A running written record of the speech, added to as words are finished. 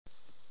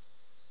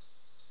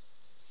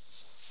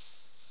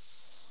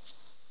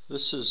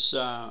This is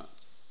our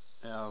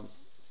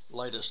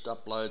latest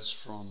uploads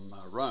from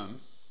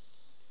Rome,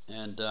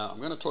 and I'm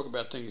going to talk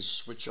about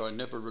things which I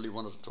never really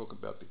wanted to talk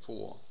about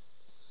before.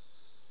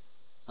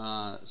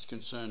 It's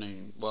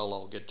concerning, well,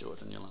 I'll get to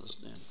it and you'll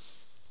understand.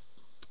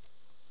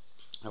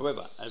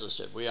 However, as I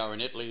said, we are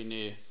in Italy,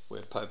 near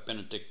where Pope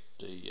Benedict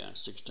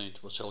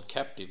XVI was held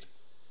captive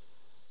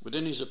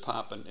within his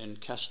apartment in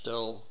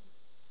Castel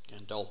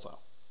Gandolfo.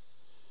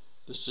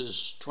 This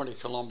is 20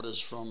 kilometres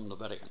from the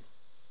Vatican.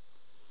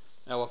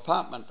 Our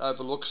apartment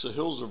overlooks the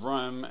hills of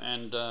Rome,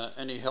 and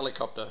any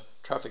helicopter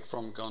traffic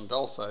from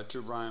Gandolfo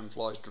to Rome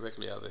flies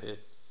directly overhead.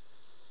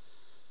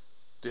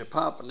 The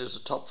apartment is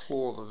the top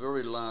floor of a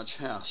very large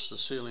house. The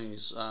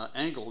ceilings are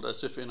angled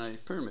as if in a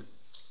pyramid.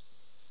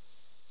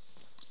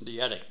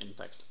 The attic, in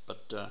fact,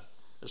 but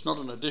it's not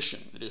an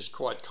addition. It is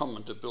quite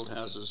common to build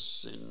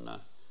houses in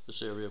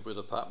this area with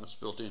apartments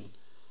built in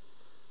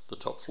the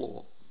top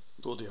floor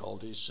for the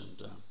oldies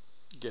and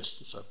guests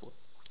and so forth.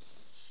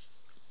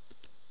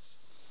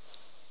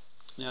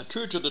 Now,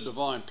 true to the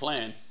divine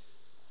plan,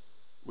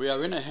 we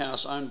are in a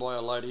house owned by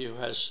a lady who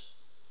has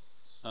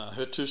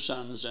her two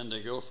sons and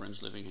their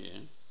girlfriends living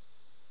here.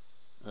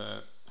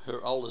 Her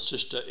older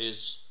sister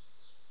is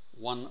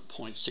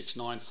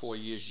 1.694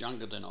 years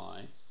younger than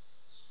I,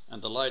 and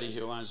the lady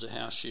who owns the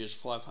house, she is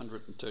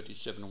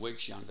 537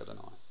 weeks younger than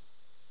I.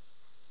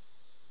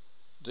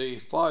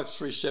 The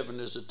 537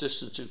 is the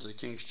distance into the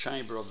king's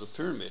chamber of the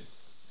pyramid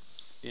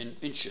in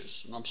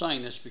inches, and I'm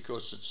saying this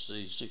because it's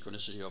the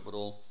synchronicity of it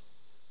all,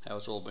 how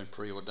it's all been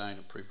preordained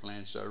and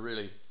pre-planned. So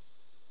really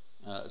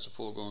it's a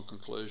foregone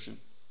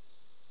conclusion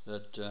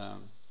that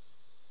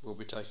we'll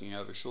be taking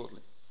over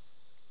shortly.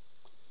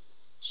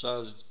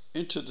 So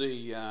into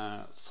the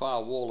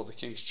far wall of the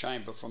king's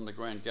chamber from the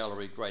grand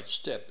gallery great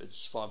step,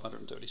 it's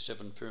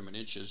 537 pyramid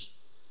inches,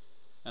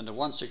 and the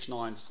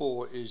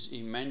 1694 is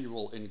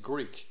Emmanuel in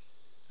Greek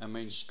and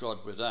means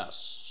God with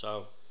us.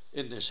 So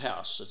in this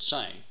house it's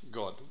saying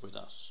God with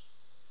us.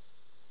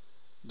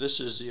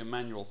 This is the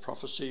Emmanuel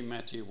prophecy,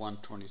 Matthew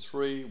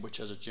 1:23, which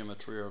has a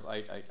gematria of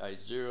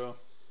 8880,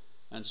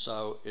 and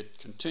so it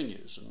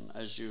continues. And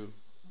as you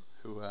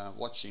who are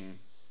watching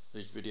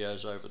these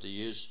videos over the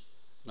years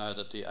know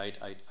that the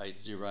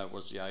 8880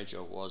 was the age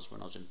I was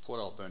when I was in Port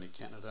Alberni,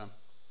 Canada,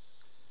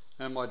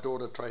 and my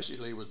daughter Tracy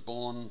Lee was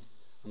born,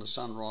 and the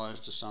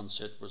sunrise to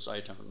sunset was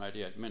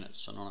 888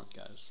 minutes, and on it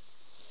goes.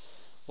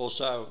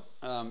 Also,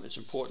 it's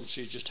important,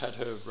 she just had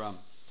her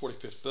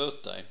 45th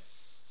birthday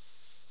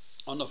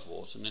on the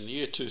 4th, and in the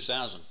year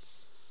 2000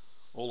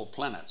 all the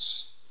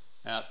planets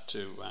out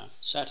to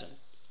Saturn,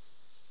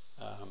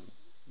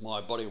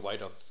 my body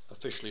weight of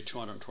officially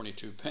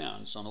 222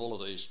 pounds on all of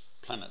these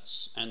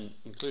planets, and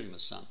including the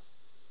sun,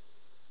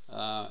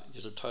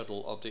 is a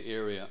total of the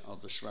area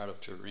of the Shroud of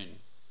Turin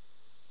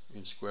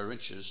in square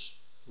inches,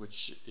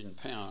 which in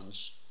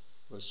pounds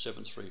was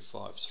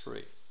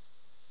 7353.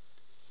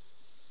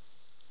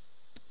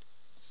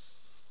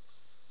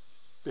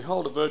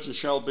 Behold, a virgin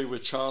shall be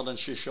with child, and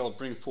she shall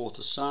bring forth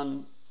a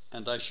son,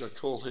 and they shall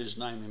call his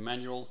name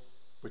Emmanuel,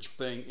 which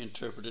being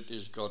interpreted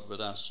is God with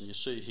us. And you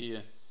see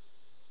here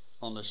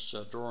on this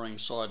drawing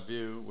side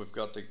view, we've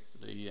got the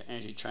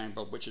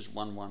antechamber, which is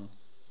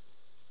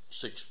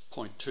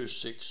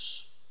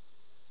 116.26,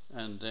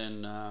 and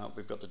then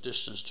we've got the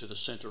distance to the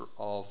centre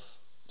of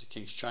the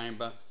king's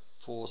chamber,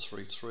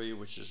 433,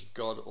 which is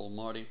God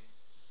Almighty.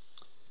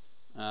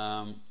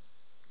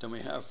 Then we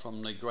have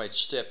from the great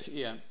step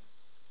here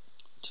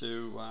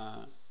to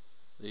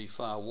the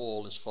far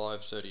wall is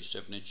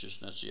 537 inches,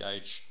 and that's the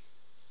age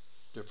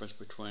difference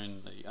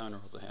between the owner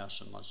of the house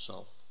and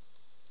myself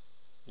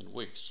in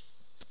weeks.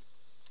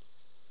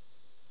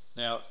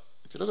 Now,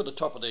 if you look at the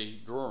top of the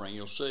drawing,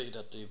 you'll see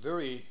that the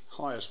very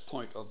highest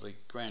point of the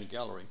grand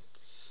gallery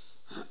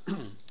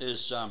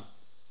is the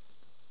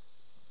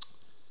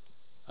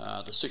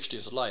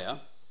 60th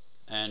layer,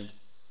 and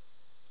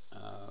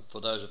for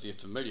those of you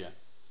familiar,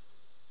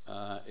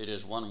 it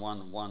is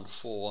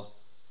 1114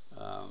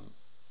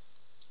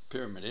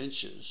 pyramid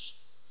inches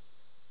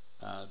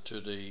to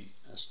the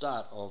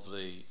start of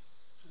the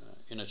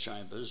inner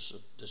chambers.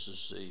 This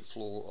is the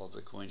floor of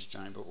the Queen's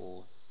chamber,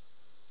 or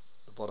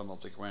the bottom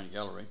of the grand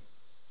gallery,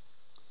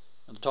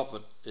 and the top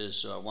of it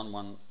is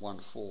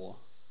 1114.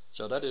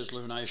 So that is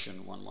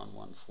lunation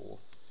 1114,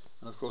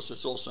 and of course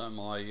it's also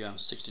my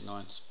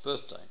 69th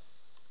birthday,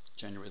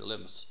 January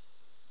 11th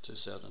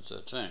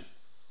 2013.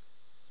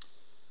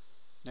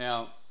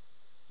 Now,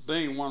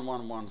 being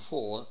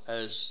 1114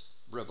 as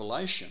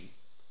Revelation,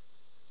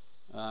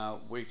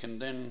 we can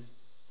then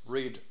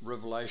read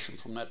Revelation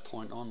from that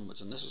point onwards,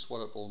 and this is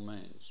what it all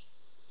means,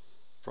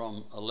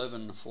 from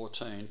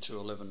 1114 to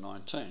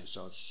 1119.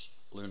 So it's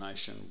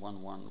lunation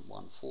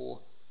 1114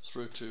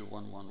 through to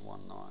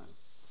 1119.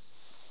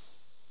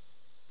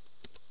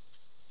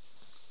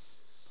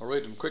 I'll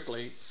read them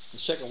quickly. The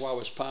second woe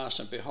is past,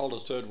 and behold,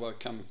 the third woe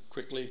cometh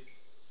quickly,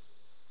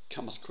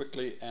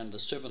 and the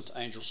seventh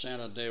angel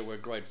sounded. There were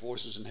great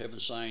voices in heaven,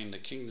 saying, the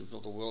kingdoms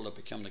of the world have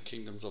become the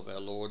kingdoms of our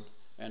Lord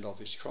and of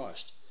his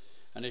Christ,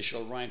 and he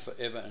shall reign for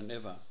ever and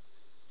ever.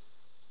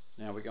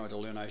 Now we're going to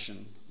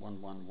lunation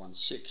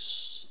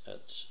 1116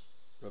 at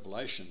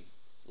Revelation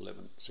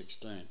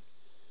 11:16.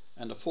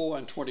 And the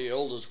 24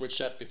 elders which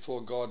sat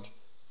before God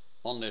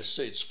on their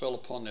seats fell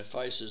upon their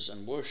faces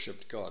and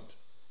worshipped God.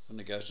 And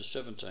it goes to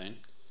 17,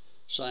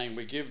 saying,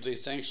 We give thee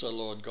thanks, O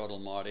Lord God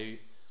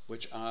Almighty,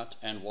 which art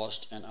and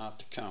wast and art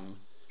to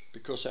come,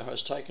 because thou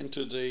hast taken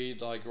to thee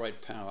thy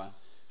great power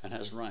and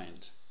hast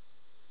reigned.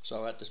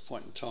 So at this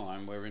point in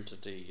time we're into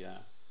the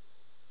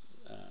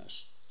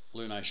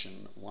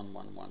lunation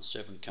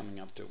 1117 coming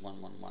up to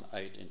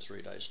 1118 in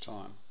 3 days'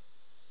 time.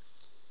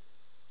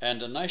 And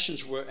the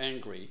nations were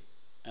angry,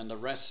 and the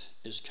wrath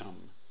is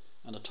come,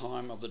 and the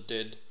time of the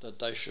dead, that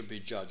they should be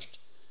judged,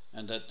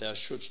 and that thou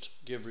shouldst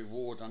give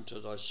reward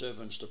unto thy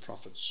servants the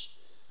prophets,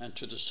 and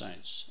to the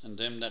saints, and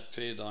them that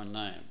fear thy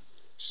name,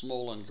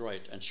 small and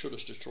great, and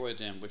shouldest destroy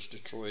them which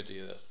destroy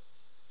the earth.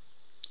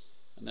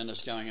 And then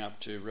it's going up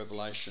to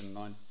Revelation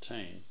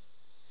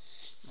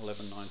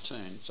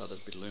 11:19, so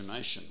that'd be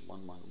lunation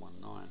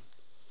 1119.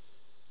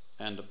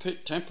 And the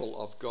temple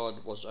of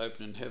God was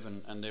open in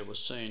heaven, and there was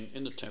seen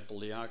in the temple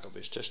the ark of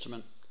his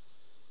testament,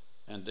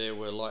 and there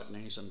were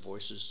lightnings and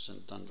voices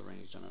and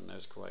thunderings and an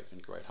earthquake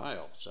and great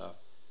hail. So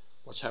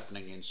what's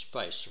happening in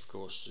space, of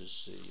course,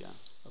 is the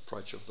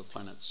approach of the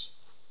planets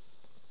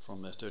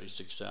from their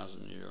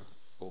 36,000-year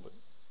orbit.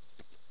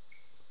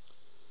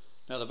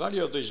 Now the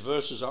value of these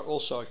verses are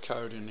also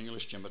coded in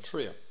English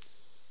gematria.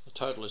 The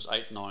total is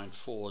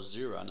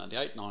 8940. Now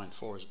the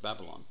 894 is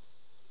Babylon.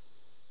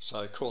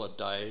 So call it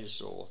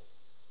days, or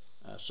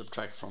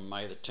subtract from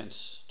May the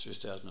 10th,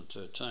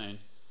 2013,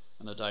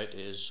 and the date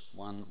is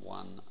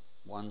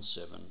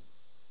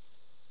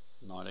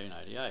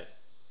 11/17/1988.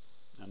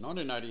 Now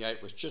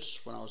 1988 was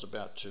just when I was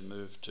about to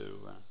move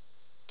to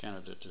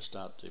Canada to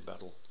start the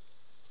battle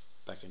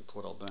back in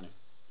Port Alberni.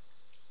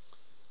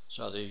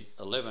 So the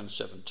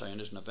 11/17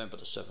 is November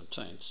the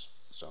 17th,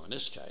 so in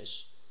this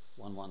case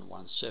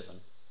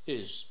 1117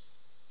 is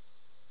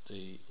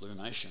the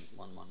lunation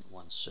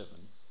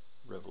 1117,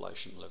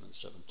 Revelation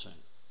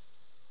 11:17.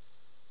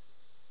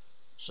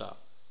 So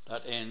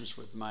that ends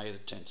with May the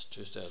 10th,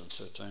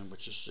 2013,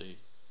 which is the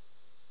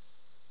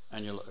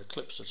annular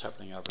eclipse that's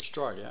happening over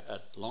Australia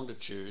at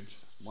longitude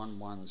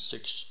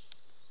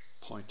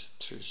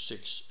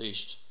 116.26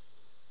 east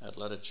at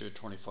latitude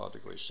 25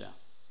 degrees south.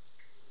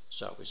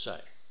 So we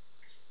say,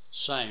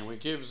 saying, We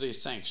give thee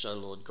thanks, O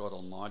Lord God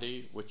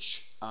Almighty,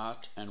 which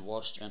art and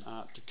wast and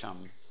art to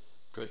come,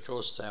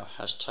 because thou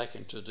hast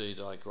taken to thee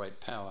thy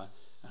great power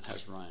and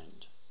hast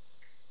reigned.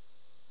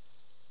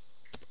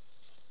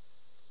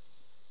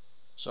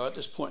 So at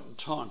this point in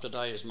time,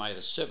 today is May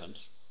the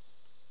 7th,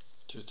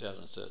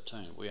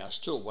 2013, we are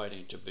still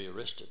waiting to be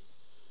arrested.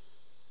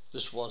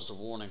 This was the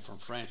warning from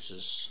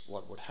Francis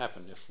what would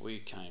happen if we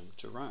came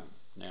to Rome.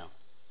 Now,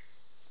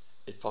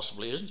 it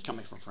possibly isn't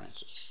coming from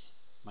Francis.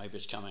 Maybe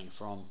it's coming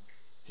from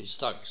his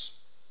thugs,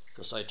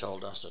 because they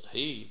told us that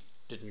he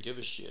didn't give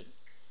a shit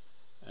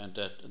and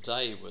that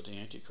they were the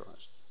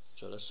Antichrist.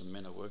 So that's the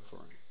men who work for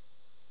him.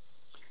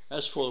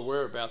 As for the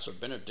whereabouts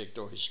of Benedict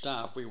or his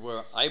staff, we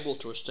were able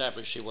to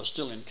establish he was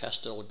still in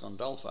Castel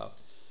Gandolfo,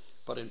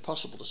 but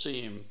impossible to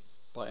see him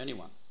by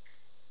anyone.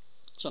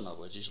 So in other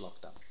words, he's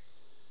locked up.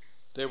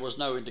 There was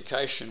no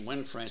indication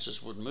when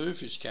Francis would move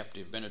his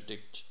captive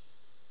Benedict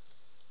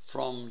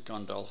from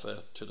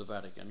Gandolfo to the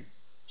Vatican,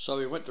 so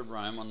we went to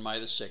Rome on May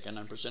the 2nd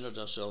and presented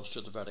ourselves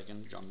to the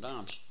Vatican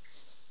gendarmes.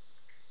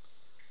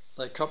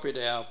 They copied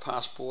our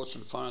passports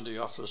and phoned the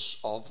office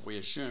of, we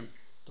assume,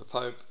 the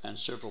Pope and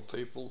several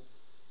people,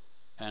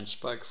 and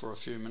spoke for a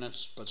few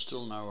minutes, but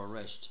still no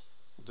arrest.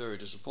 Very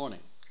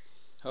disappointing.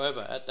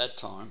 However, at that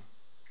time,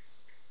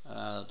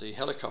 the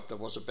helicopter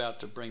was about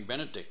to bring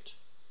Benedict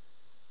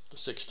the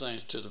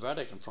 16th to the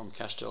Vatican from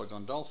Castel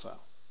Gandolfo.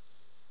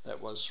 That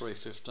was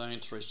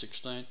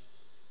 3:16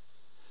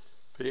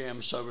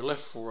 p.m, so we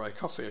left for a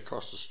coffee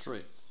across the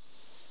street.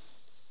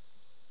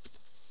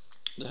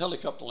 The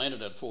helicopter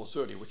landed at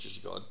 4:30, which is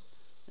God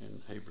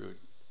in Hebrew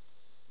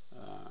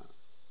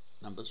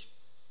numbers.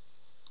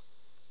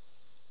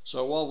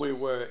 So while we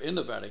were in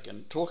the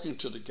Vatican talking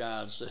to the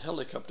guards, the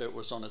helicopter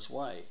was on its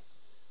way.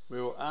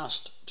 We were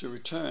asked to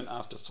return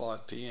after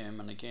 5 p.m,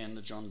 and again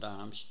the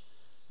gendarmes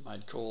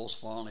made calls.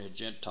 Finally a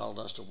gent told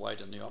us to wait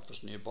in the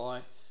office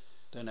nearby.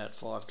 Then at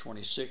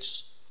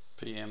 5:26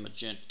 p.m, a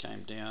gent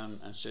came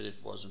down and said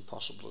it was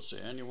impossible to see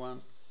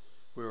anyone.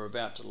 We were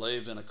about to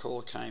leave, then a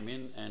call came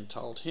in and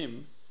told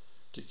him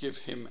to give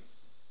him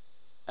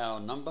our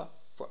number,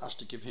 for us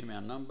to give him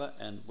our number,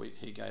 and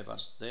he gave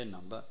us their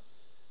number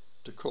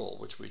to call,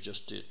 which we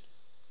just did.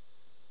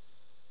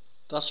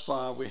 Thus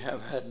far we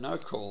have had no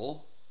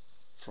call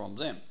from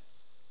them.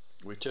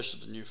 We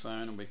tested the new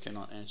phone and we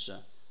cannot answer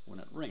when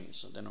it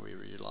rings, and then we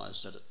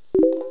realised that it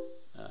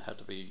had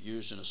to be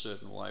used in a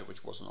certain way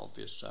which wasn't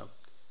obvious, so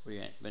we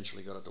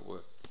eventually got it to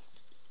work.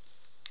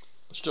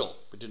 But still,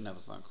 we didn't have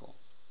a phone call.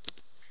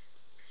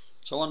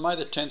 So on May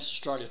the 10th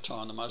Australia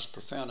time, the most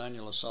profound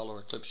annular solar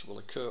eclipse will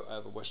occur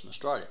over Western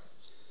Australia.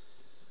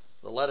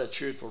 The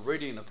latitude for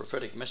reading the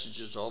prophetic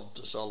messages of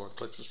the solar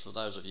eclipses, for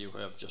those of you who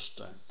have just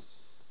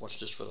watch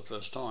this for the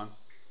first time,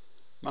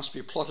 must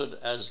be plotted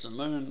as the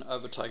moon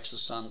overtakes the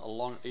sun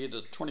along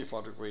either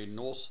 25-degree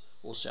north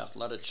or south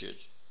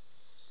latitudes.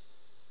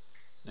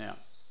 Now,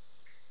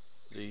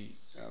 the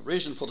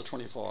reason for the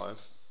 25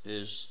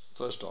 is,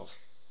 first off,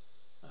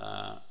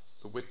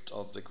 the width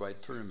of the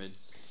Great Pyramid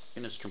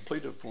in its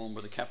completed form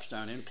with the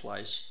capstone in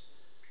place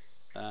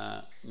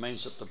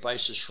means that the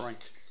base is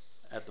shrunk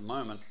at the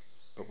moment,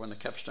 but when the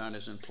capstone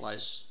is in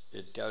place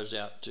it goes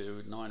out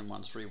to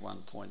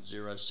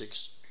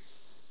 9131.06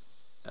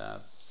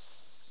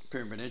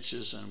 pyramid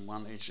inches, and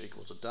 1 inch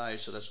equals a day,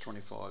 so that's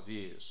 25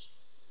 years.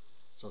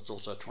 So it's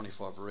also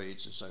 25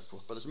 reeds and so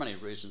forth. But there's many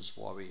reasons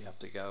why we have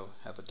to go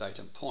have a date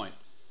and point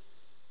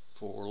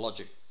for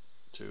logic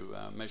to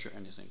measure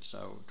anything.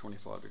 So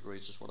 25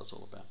 degrees is what it's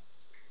all about.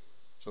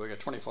 So we got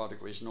 25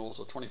 degrees north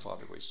or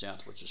 25 degrees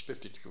south, which is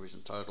 50 degrees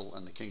in total,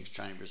 and the King's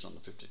Chamber is on the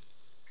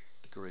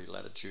 50-degree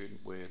latitude,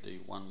 where the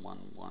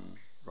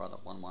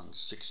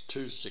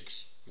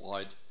 11626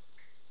 wide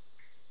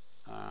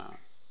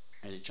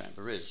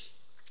antechamber is.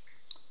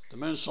 The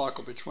moon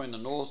cycle between the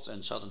north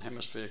and southern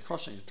hemisphere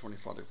crossing the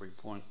 25-degree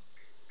point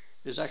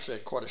is actually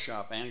at quite a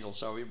sharp angle,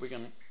 so we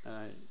can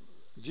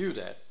view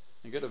that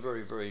and get a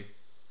very, very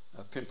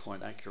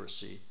pinpoint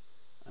accuracy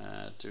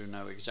to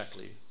know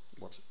exactly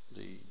what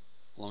the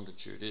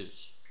longitude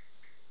is.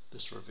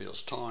 This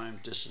reveals time,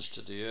 distance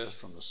to the Earth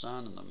from the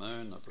Sun and the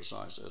Moon, the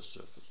precise Earth's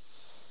surface.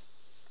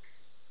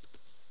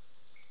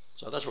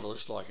 So that's what it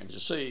looks like, and you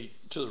see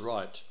to the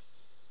right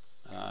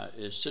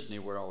is Sydney,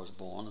 where I was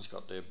born. It's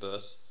got their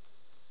birth,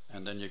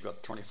 and then you've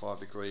got 25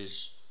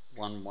 degrees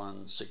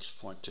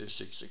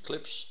 116.26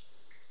 eclipse,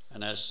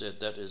 and as said,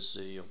 that is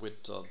the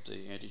width of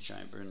the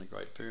antechamber in the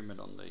Great Pyramid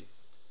on the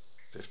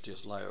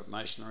 50th layer of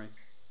masonry,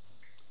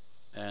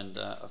 and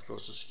of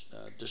course this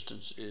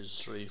distance is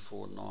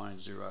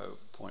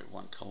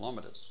 3490.1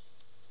 kilometres,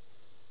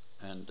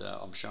 and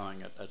I'm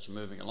showing it as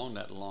moving along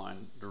that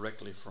line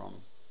directly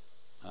from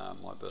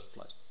my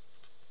birthplace.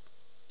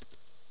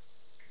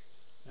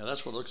 Now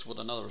that's what it looks with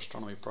another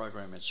astronomy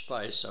program in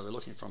space. So we're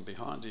looking from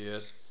behind the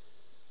Earth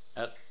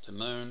at the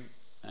Moon,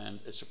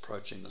 and it's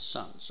approaching the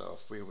Sun. So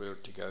if we were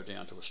to go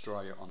down to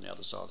Australia on the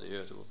other side of the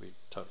Earth, it would be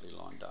totally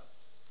lined up.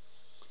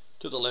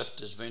 To the left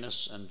is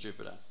Venus and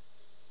Jupiter.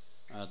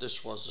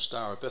 This was the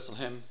Star of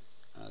Bethlehem,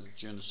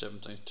 June the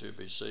 17th, 2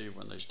 BC,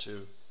 when these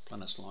two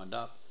planets lined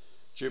up.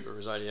 Jupiter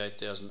is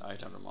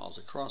 88,800 miles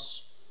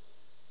across,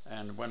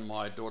 and when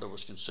my daughter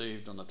was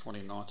conceived on the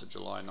 29th of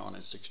July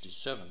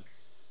 1967,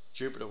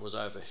 Jupiter was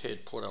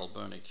overhead Port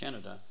Alberni,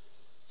 Canada,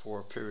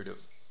 for a period of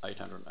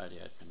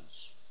 888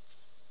 minutes.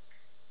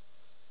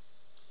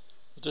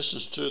 The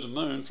distance to the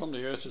Moon from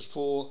the Earth is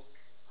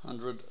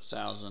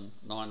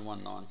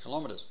 400,919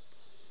 kilometres.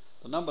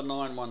 The number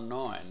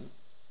 919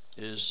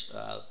 is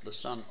the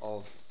son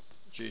of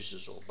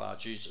Jesus, or Bar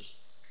Jesus,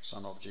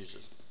 son of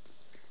Jesus.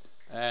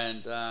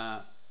 And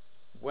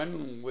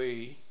when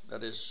we,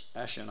 that is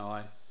Ash and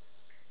I,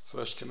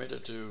 first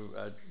committed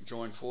to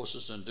join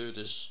forces and do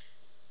this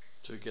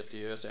to get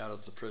the Earth out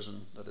of the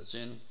prison that it's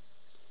in,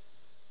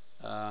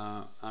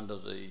 under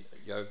the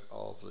yoke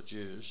of the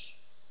Jews,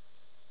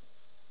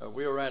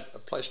 we were at a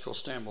place called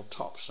Stanwell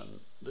Tops,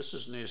 and this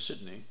is near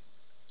Sydney.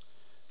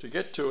 To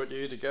get to it,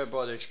 you either go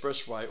by the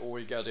expressway or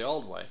you go the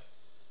old way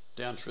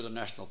down through the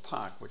national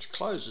park, which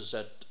closes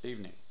that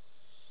evening.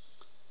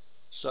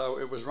 So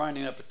it was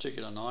raining that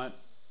particular night,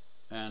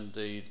 and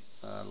the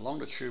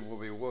longitude where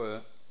we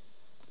were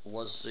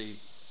was the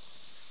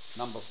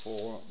number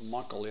for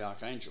Michael the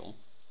Archangel,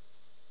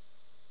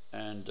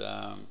 and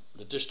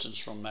the distance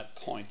from that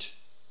point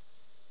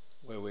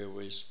where we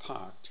was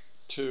parked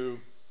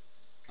to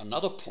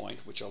another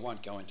point, which I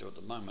won't go into at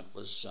the moment,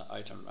 was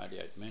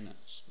 888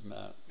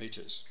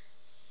 meters.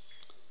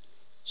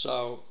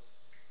 So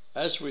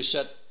as we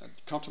sat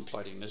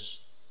contemplating this,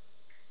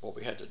 what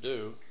we had to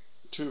do,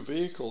 two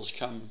vehicles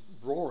come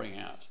roaring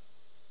out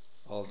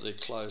of the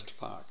closed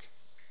park,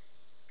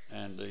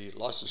 and the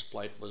license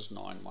plate was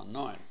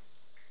 919.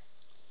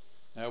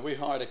 Now we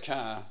hired a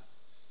car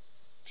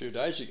a few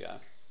days ago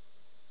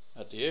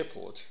at the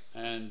airport,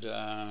 and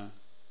the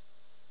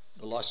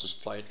license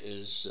plate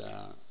is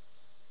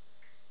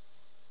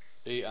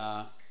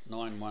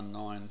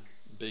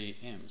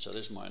ER919BM, so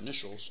there's my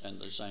initials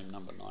and the same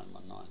number,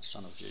 919,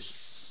 Son of Jesus.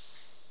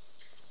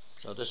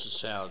 So this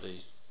is how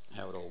it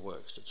all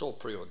works. It's all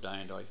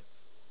preordained.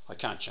 I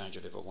can't change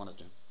it if I wanted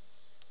to.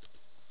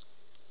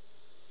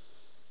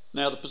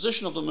 Now the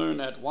position of the moon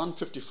at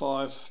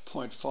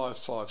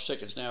 155.55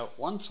 seconds. Now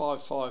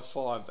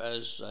 1555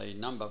 as a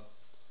number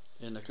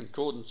in the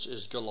concordance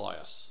is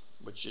Goliath,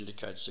 which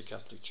indicates the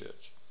Catholic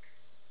Church.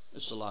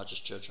 It's the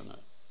largest church on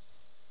earth.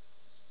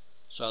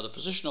 So the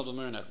position of the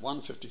moon at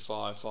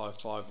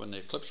 155.55 when the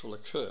eclipse will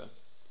occur,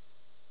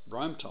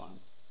 Rome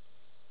time,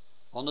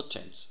 on the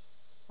 10th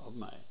of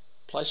May,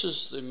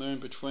 places the moon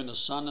between the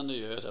sun and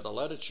the earth at a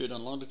latitude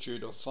and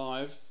longitude of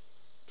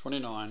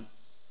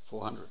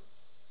 529,400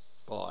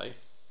 by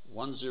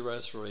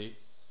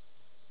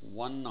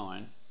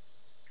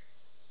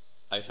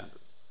 103,19,800.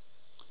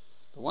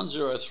 The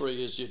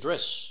 103 is the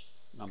address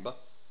number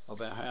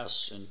of our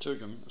house in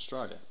Toogoom,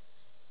 Australia.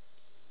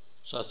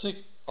 So think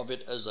of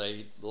it as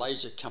a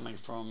laser coming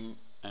from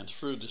and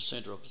through the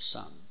centre of the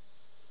sun,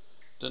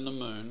 then the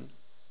moon,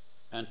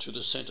 and to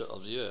the centre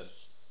of the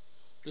earth.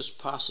 This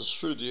passes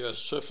through the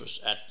earth's surface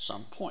at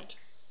some point.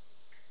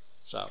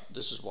 So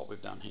this is what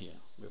we've done here.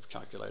 We've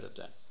calculated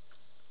that.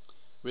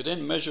 We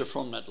then measure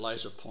from that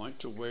laser point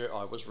to where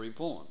I was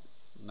reborn.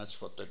 And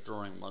that's what that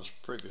drawing was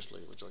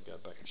previously, which I'll go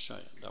back and show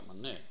you, that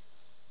one there.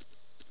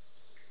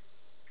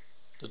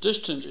 The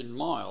distance in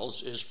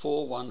miles is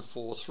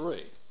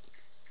 4143.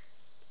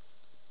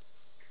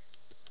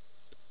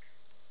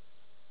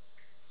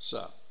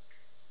 So,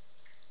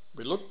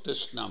 we looked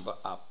this number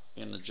up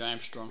in the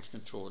James Strong's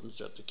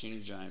Concordance at the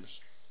King James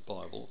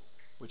Bible,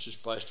 which is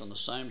based on the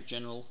same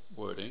general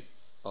wording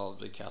of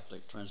the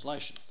Catholic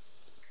translation.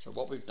 So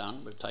what we've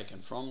done, we've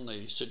taken from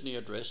the Sydney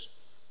address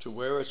to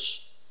where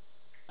it's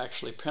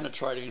actually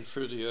penetrating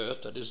through the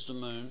earth, that is the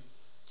moon,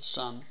 the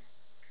sun,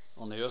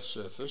 on the earth's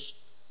surface,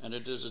 and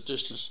it is a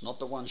distance, not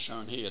the one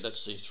shown here,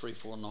 that's the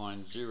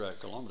 3490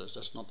 kilometres,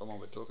 that's not the one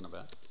we're talking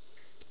about.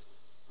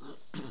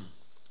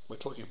 We're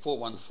talking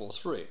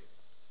 4143.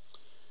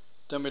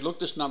 Then we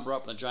looked this number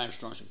up in the James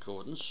Strong's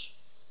Concordance,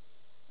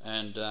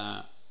 and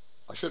I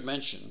should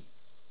mention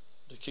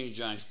the King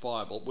James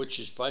Bible, which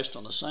is based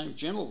on the same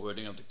general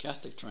wording of the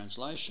Catholic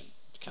translation.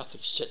 The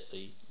Catholics set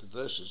the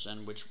verses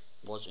and which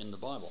was in the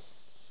Bible.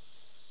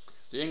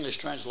 The English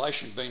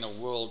translation, being a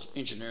world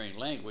engineering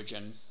language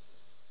and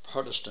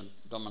Protestant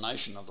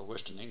domination of the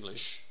Western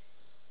English,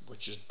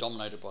 which is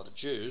dominated by the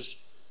Jews,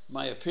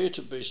 may appear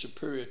to be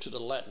superior to the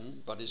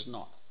Latin, but is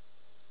not.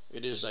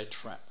 It is a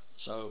trap.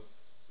 So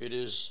it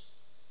is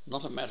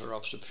not a matter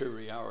of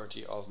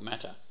superiority of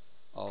matter,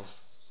 of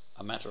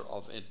a matter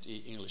of the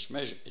English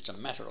measure. It's a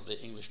matter of the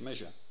English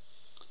measure,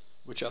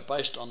 which are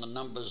based on the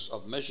numbers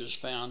of measures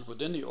found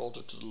within the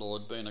altar to the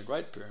Lord, being a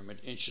great pyramid,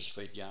 inches,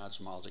 feet, yards,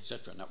 miles,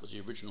 etc. And that was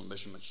the original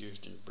measurements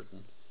used in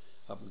Britain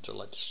up until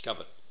they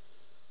discovered,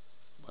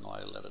 when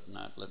I let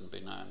it be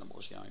known what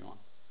was going on.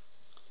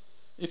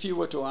 If you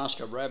were to ask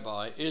a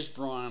rabbi, is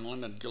Brian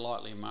Leonard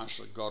Golightly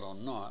Marshal of God or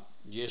not,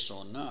 yes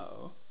or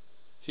no,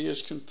 he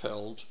is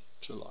compelled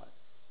to lie.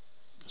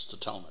 That's the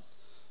Talmud.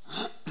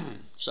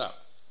 So,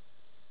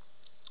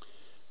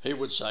 he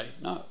would say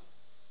no,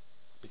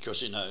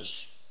 because he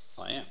knows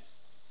I am.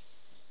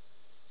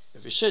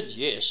 If he said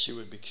yes, he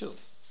would be killed.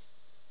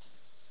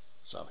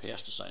 So he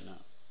has to say no.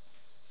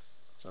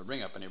 So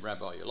ring up any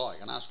rabbi you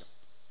like and ask them.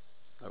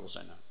 They will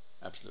say no,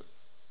 absolutely.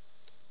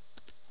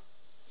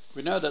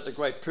 We know that the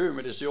Great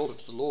Pyramid is the altar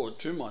to the Lord,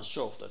 to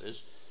myself that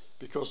is,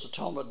 because the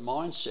Talmud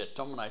mindset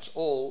dominates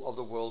all of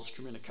the world's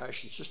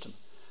communication system.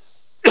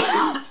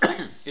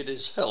 It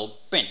is hell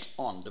bent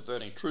on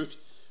diverting truth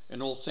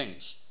in all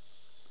things.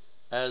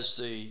 As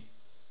the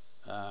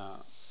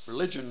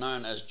religion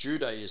known as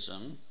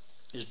Judaism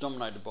is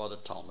dominated by the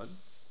Talmud,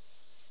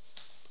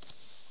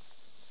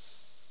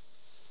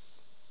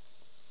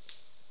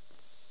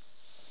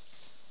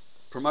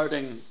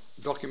 promoting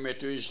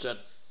documentaries that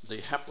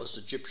the hapless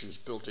Egyptians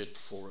built it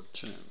for a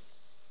tomb.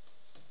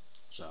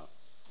 So,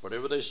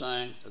 whatever they're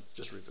saying,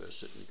 just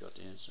reverse it and you got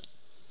the answer.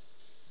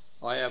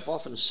 I have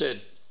often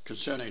said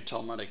concerning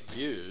Talmudic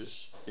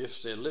views,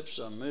 if their lips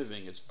are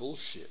moving, it's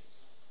bullshit,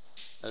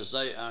 as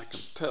they are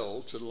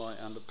compelled to lie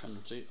under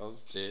penalty of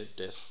their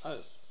death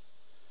oath.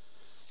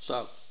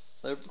 So,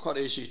 they're quite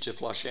easy to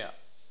flush out.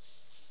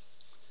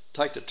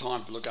 Take the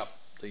time to look up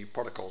the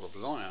Protocols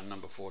of Zion,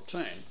 number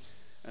 14,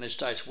 and it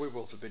states, we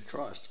will forbid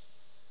Christ.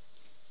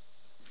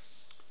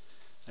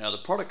 Now, the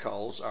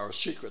Protocols are a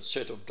secret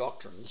set of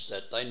doctrines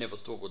that they never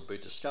thought would be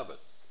discovered.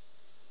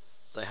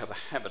 They have a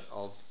habit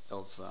of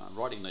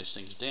writing these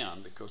things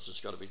down because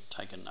it's got to be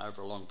taken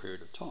over a long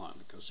period of time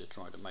because they're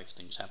trying to make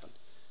things happen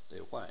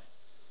their way.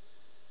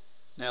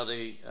 Now,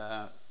 the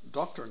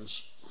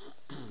doctrines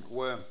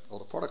were, or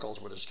the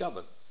Protocols were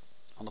discovered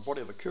on the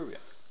body of a courier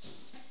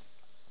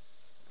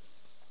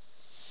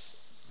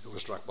who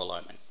was struck by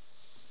lightning.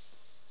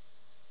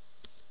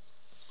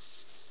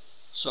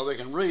 So we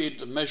can read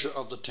the measure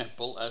of the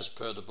temple as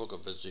per the book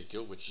of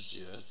Ezekiel, which is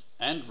the earth,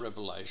 and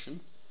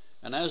Revelation,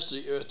 and as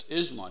the earth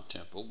is my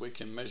temple, we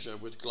can measure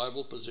with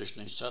global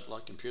positioning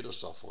satellite computer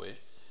software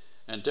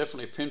and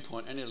definitely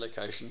pinpoint any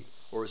location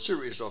or a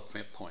series of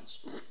points,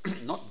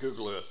 not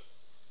Google Earth.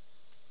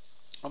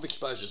 I've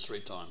exposed this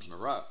 3 times in a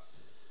row.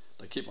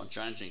 They keep on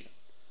changing it.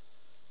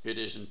 It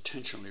is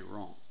intentionally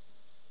wrong.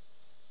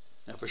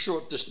 Now, for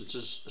short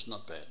distances, it's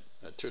not bad,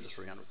 200 to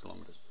 300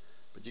 kilometres,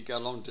 but you go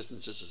long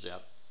distances, it's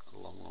out a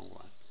long, long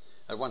way.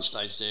 At one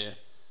stage there,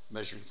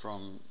 measuring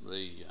from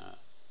the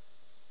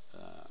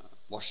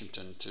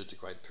Washington to the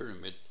Great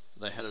Pyramid,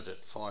 they had it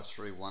at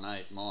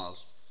 5318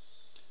 miles,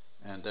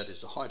 and that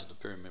is the height of the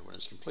pyramid when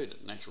it's completed.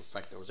 In actual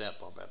fact, that was out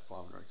by about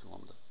 500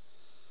 kilometres.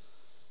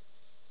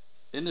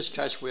 In this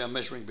case, we are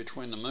measuring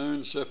between the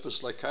moon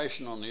surface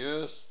location on the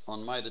earth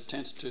on May the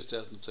 10th,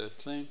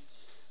 2013,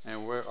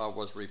 and where I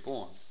was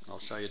reborn. I'll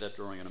show you that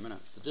drawing in a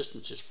minute. The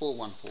distance is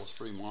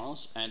 4143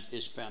 miles and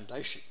is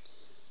foundation.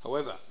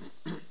 However,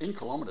 in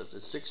kilometres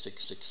it's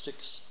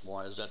 6666.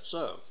 Why is that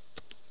so?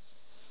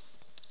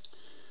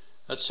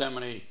 That's how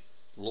many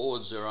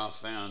lords there are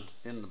found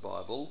in the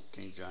Bible,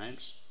 King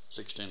James,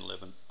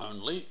 1611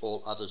 only.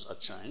 All others are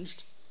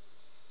changed.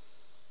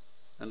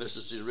 And this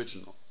is the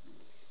original.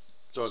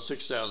 So it's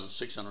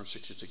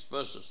 6,666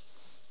 verses.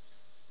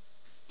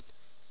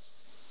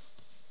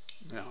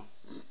 Now,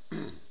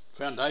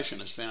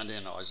 foundation is found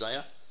in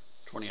Isaiah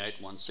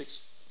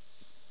 28:16.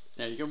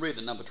 Now you can read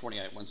the number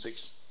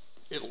 28:16.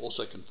 It'll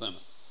also confirm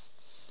it.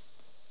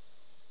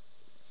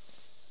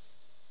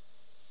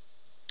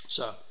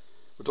 So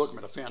we're talking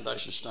about a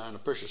foundation stone, a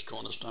precious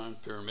cornerstone,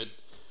 pyramid,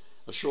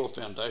 a sure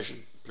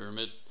foundation,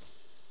 pyramid,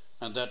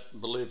 and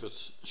that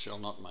believeth shall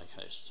not make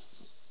haste.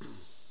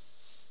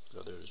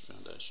 So there is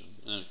foundation.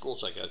 And it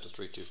also goes to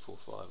 3, 2, 4,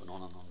 5 and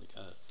on it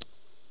goes.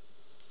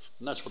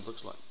 And that's what it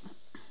looks like.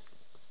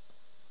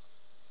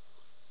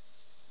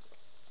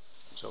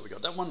 So we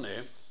got that one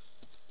there.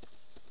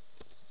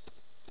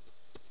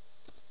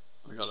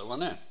 We got that one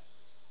there.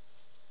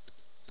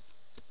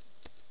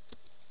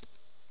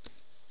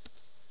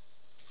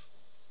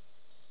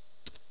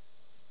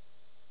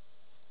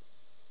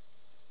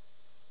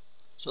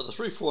 So the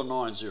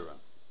 3490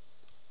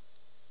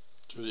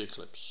 to the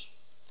eclipse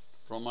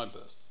from my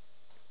birth.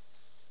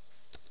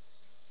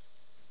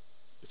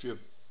 If you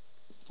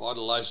fire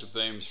the laser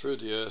beam through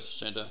the Earth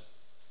centre,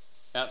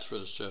 out through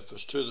the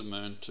surface, to the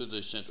moon, to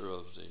the centre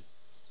of the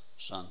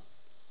sun,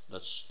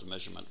 that's the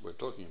measurement we're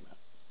talking about.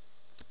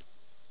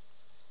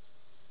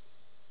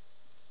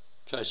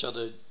 Okay, so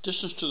the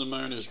distance to the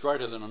moon is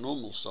greater than a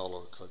normal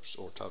solar eclipse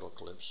or total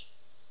eclipse.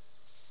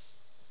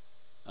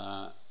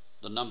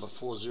 The number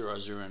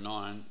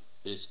 4009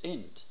 is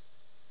end,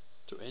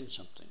 to end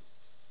something.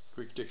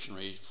 Greek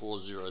dictionary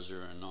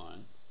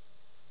 4009,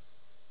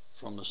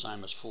 from the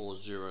same as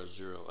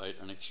 4008,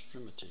 an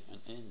extremity,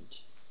 an end.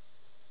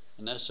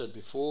 And as said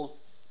before,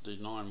 the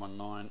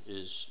 919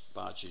 is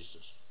Bar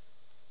Jesus.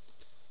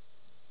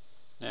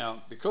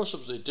 Now, because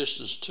of the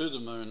distance to the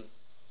moon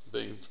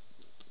being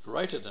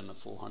greater than the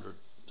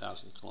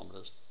 400,000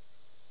 kilometres,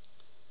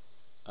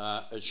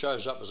 it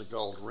shows up as a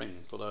gold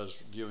ring for those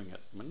viewing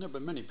it. I mean,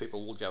 but many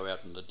people will go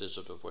out in the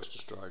desert of West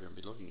Australia and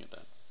be looking at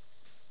that.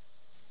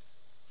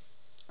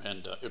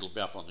 And it'll be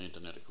up on the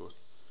internet, of course,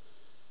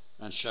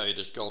 and show you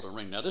this golden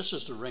ring. Now, this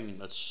is the ring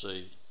that's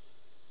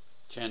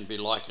can be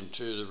likened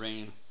to the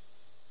ring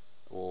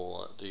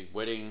or the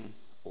wedding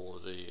or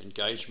the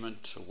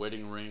engagement, a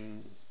wedding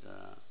ring,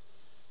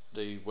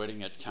 the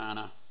wedding at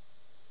Cana,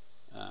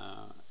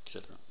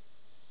 etc.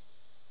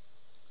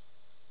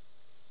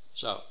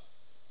 So,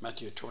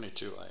 Matthew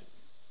 22:8.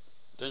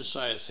 Then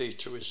saith he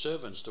to his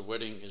servants, the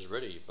wedding is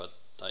ready, but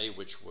they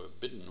which were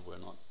bidden were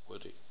not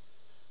worthy.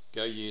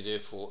 Go ye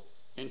therefore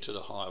into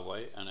the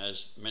highway, and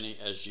as many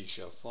as ye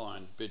shall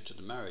find, bid to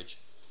the marriage.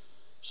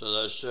 So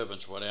those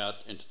servants went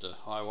out into the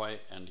highway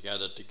and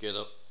gathered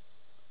together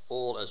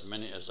all as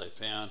many as they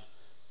found,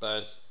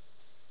 both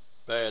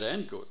bad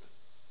and good.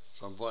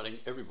 So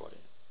inviting everybody.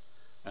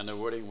 And the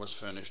wedding was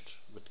furnished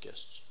with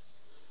guests.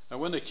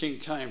 And when the king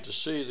came to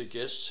see the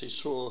guests, he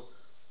saw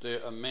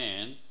there a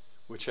man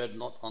which had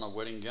not on a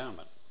wedding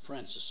garment,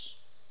 Francis.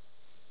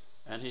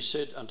 And he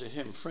said unto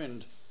him,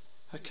 Friend,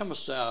 how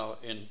comest thou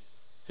in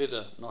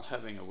hither not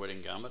having a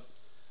wedding garment?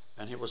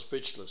 And he was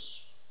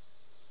speechless.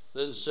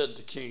 Then said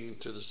the king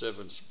to the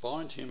servants,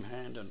 Bind him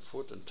hand and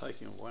foot, and take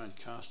him away and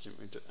cast him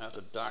into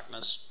outer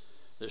darkness.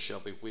 There shall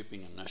be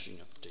weeping and gnashing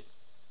of teeth.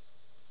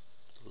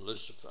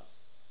 Lucifer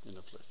in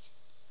the flesh.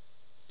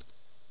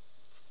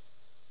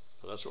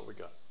 So that's what we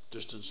got.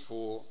 Distance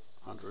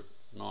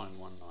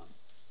 400,919.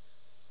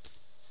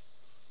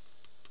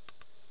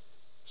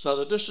 So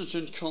the distance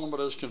in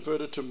kilometres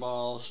converted to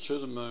miles to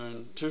the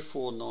moon,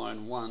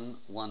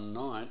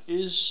 249119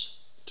 is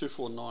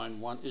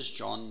 2491 is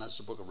John. That's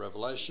the book of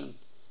Revelation.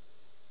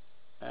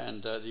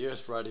 And the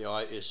Earth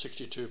radii is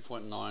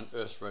 62.9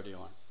 Earth radii.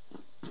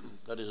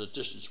 That is a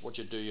distance. What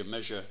you do, you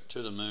measure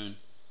to the moon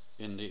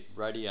in the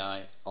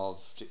radii of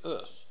the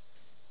Earth.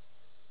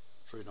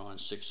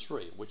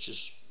 3963, which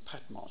is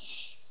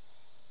Patmos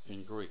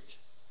in Greek.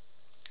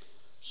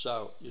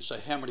 So you say,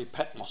 how many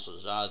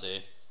Patmoses are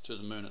there to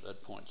the moon at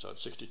that point? So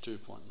it's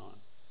 62.9.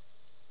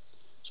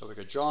 So we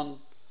got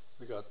John,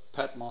 we got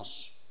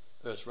Patmos,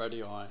 Earth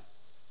radii,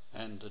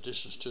 and the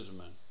distance to the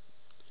moon.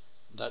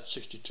 That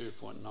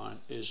 62.9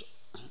 is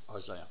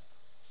Isaiah.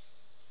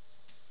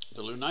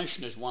 The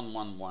lunation is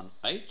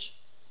 1118.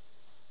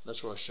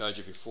 That's what I showed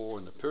you before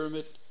in the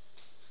pyramid.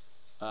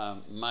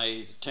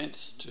 May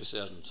 10th,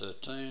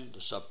 2013,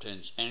 the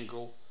subtens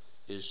angle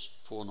is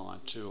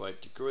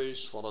 4928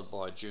 degrees, followed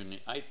by June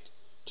the 8th,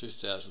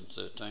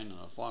 2013, and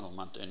a final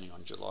month ending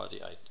on July the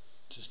 8th,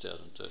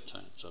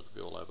 2013. So it'll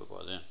be all over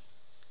by then.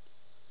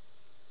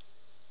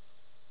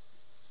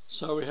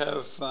 So we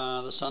have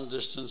the sun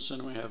distance,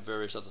 and we have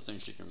various other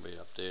things you can read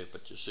up there,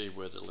 but you see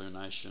where the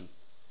lunation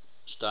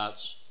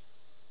starts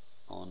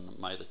on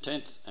May the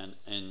 10th and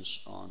ends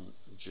on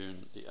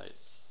June the 8th.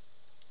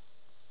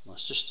 My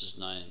sister's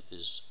name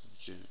is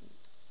June.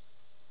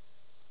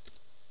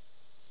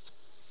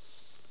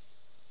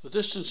 The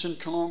distance in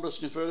kilometres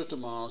converted to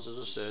miles, as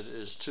I said,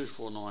 is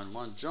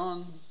 2491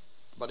 John,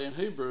 but in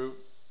Hebrew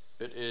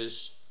it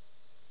is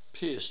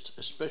pierced,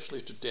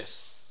 especially to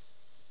death.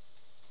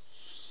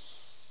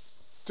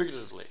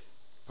 Figuratively,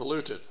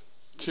 polluted,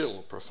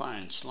 kill,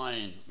 profane,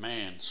 slain,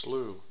 man,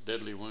 slew,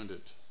 deadly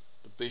wounded.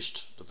 The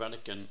beast, the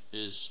Vatican,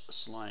 is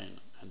slain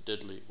and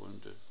deadly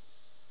wounded.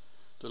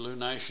 The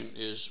lunation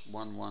is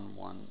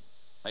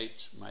 1118,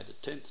 May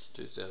the 10th,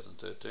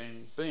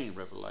 2013, being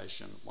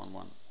Revelation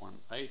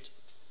 1118.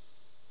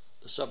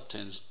 The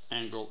subtens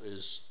angle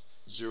is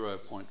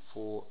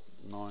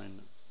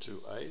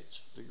 0.4928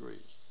 degrees,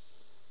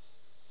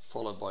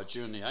 followed by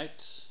June the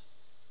 8th,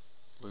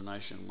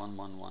 lunation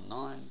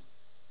 1119,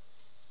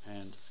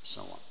 and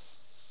so on.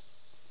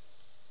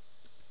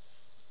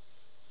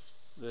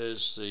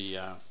 There's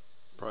the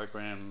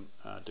program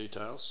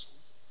details.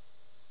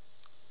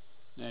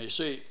 Now you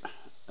see,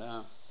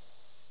 I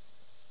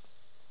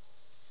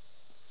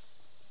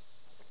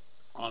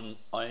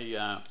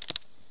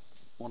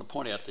want to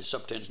point out the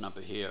subtens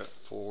number here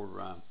for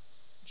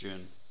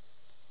June.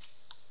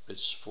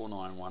 It's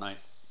 4918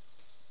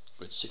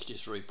 with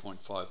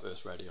 63.5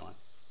 Earth radii.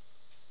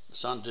 The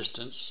sun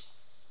distance,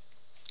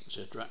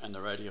 etc., and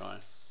the radii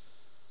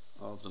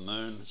of the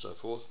moon and so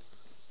forth.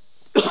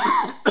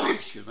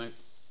 Excuse me.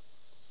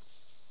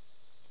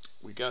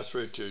 We go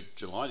through to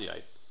July the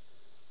 8th,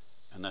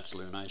 and that's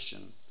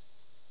lunation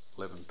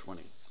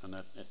 1120, and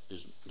that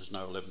is, there's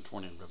no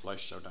 1120 in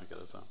Revelation, so don't go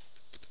that far.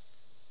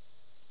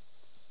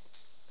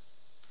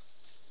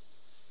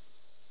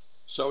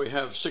 So we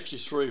have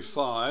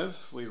 63.5.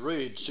 We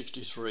read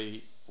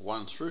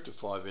 63.1 through to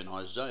 5 in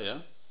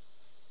Isaiah,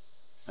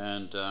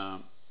 and I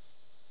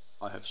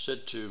have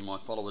said to my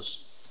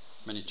followers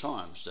many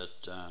times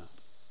that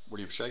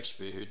William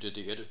Shakespeare, who did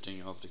the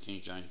editing of the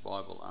King James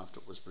Bible after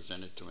it was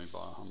presented to him by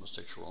a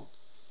homosexual,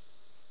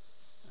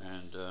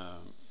 and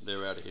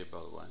they're out of here, by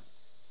the way.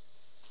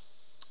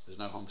 There's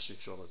no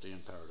homosexuality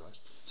in paradise.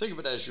 Think of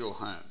it as your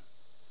home.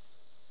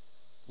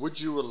 Would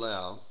you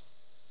allow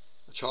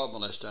a child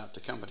molester to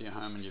come into your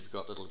home and you've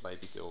got little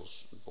baby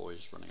girls and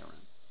boys running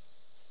around?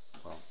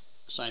 Well,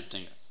 same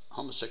thing.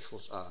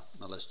 Homosexuals are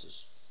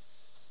molesters,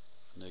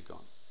 and they're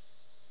gone.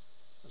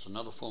 That's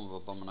another form of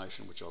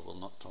abomination which I will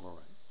not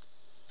tolerate.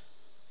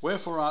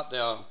 Wherefore art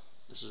thou,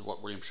 this is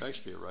what William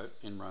Shakespeare wrote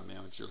in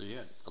Romeo and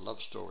Juliet, the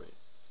love story.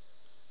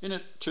 In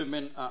it, two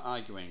men are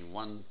arguing.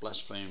 One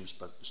blasphemes,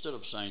 but instead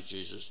of saying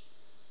Jesus,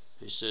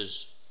 he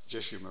says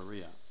Jeshu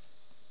Maria.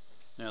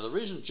 Now the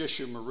reason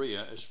Jeshu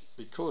Maria is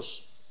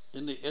because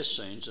in the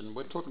Essenes, and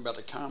we're talking about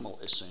the Carmel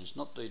Essenes,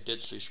 not the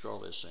Dead Sea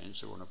Scroll Essenes,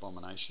 who were an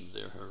abomination.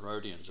 They're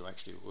Herodians who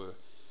actually were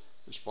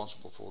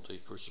responsible for the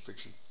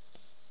crucifixion.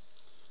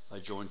 They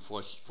joined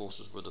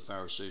forces with the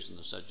Pharisees and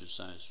the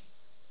Sadducees.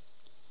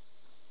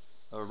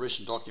 There were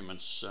recent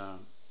documents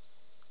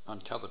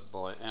uncovered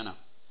by Anna,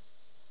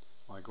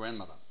 my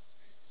grandmother,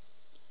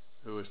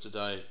 who is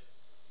today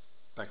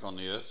back on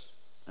the earth,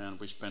 and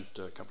we spent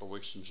a couple of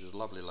weeks, and she's a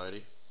lovely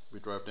lady. We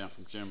drove down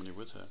from Germany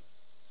with her.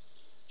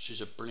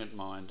 She's a brilliant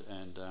mind,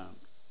 and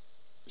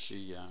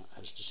she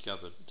has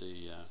discovered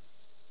the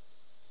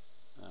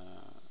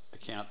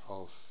account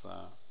of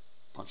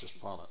Pontius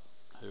Pilate,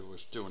 who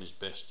was doing his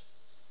best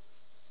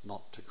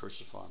not to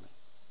crucify me.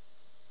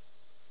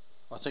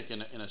 I think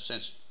in a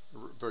sense,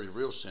 very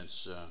real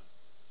sense,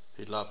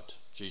 he loved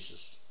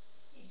Jesus.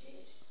 He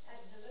did,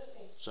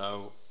 absolutely.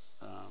 So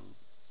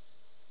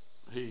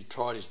he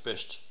tried his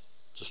best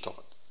to stop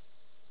it.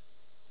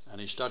 And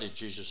he studied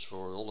Jesus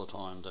for all the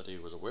time that he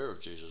was aware of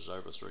Jesus,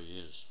 over 3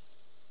 years.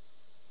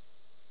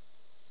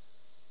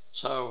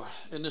 So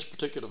in this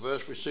particular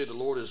verse we see the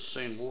Lord is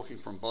seen walking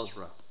from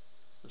Bozrah.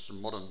 This is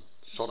modern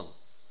Sodom.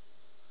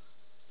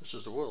 This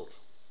is the world.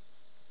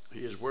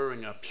 He is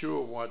wearing a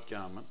pure white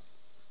garment,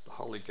 the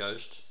Holy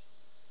Ghost.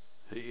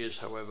 He is,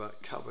 however,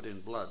 covered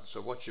in blood.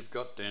 So what you've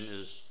got then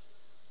is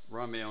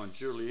Romeo and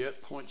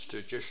Juliet points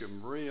to Jeshu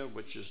Maria,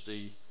 which is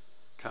the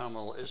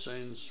Carmel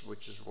Essenes,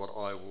 which is what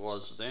I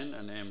was then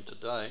and am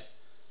today.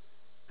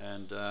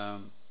 And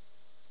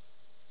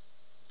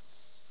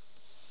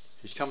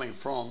he's coming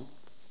from,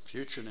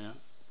 future now,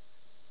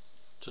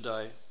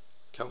 today,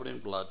 covered in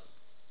blood,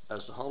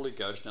 as the Holy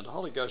Ghost. Now the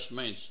Holy Ghost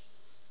means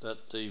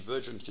that the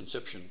virgin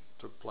conception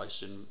took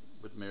place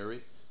with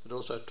Mary. It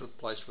also took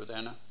place with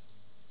Anna.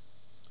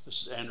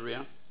 This is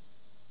Andrea,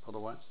 by the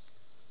way,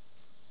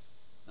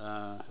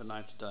 her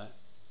name today.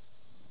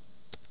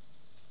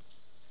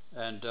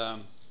 And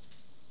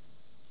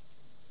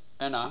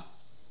Anna,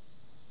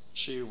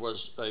 she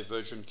was a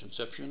virgin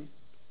conception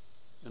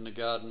in the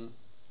Garden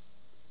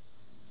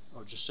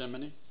of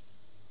Gethsemane,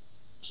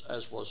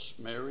 as was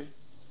Mary.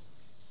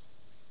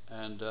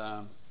 And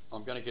I'm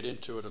going to get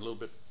into it a little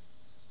bit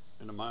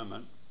in a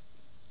moment.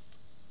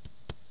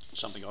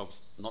 Something I've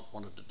not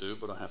wanted to do,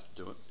 but I have to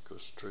do it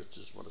because truth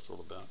is what it's all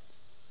about.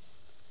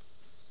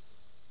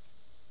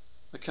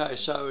 Okay,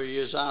 so he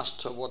is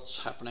asked what's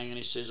happening, and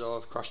he says, oh,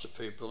 I've crushed the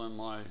people, and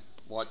my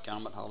white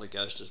garment, Holy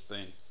Ghost, has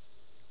been.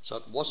 So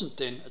it wasn't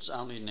then, it's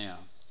only now,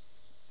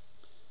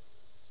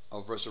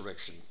 of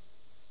resurrection.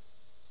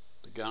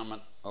 The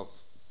garment of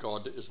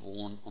God is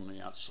worn on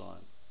the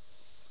outside,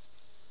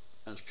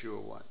 and it's pure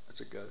white.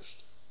 It's a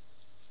ghost.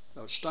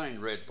 Now, it's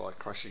stained red by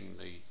crushing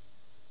the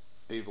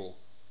evil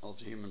of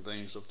the human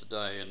beings of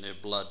today, and their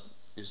blood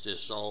is their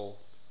soul,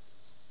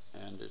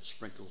 and it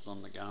sprinkles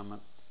on the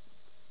garment.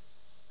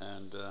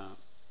 And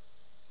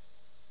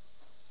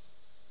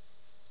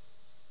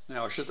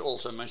now I should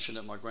also mention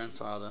that my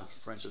grandfather,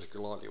 Francis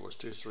Golightly, was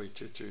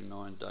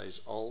 23229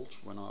 days old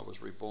when I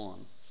was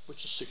reborn,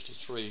 which is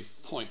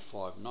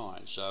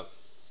 63.59. So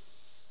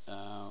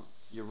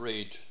you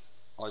read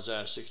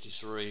Isaiah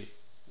 63,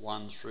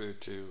 1 through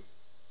to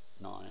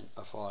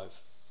 5,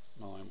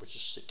 9, which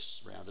is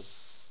 6 rounded.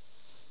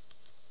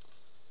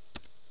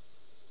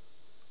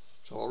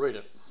 So I'll read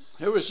it.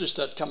 Who is this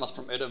that cometh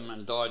from Edom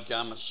and dyed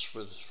garments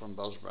from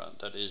Bozrah,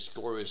 that is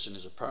glorious in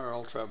his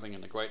apparel, travelling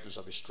in the greatness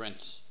of his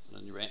strength?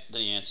 And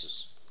then he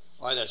answers,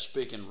 I that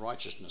speak in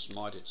righteousness,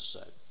 mighty to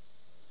save.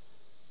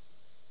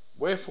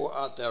 Wherefore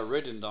art thou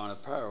red in thine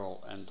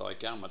apparel, and thy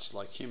garments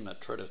like him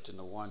that treadeth in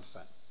the wine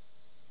fat?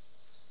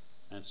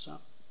 Answer,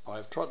 I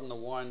have trodden the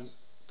wine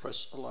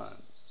press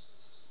alone,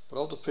 but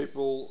of the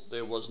people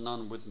there was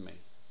none with me.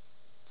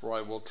 For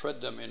I will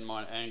tread them in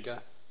mine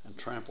anger, and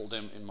trample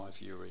them in my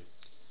fury.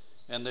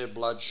 And their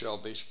blood shall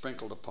be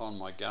sprinkled upon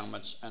my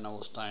garments, and I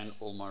will stain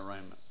all my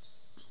raiment.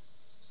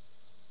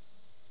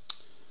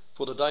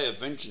 For the day of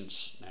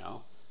vengeance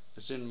now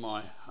is in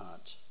my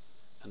heart,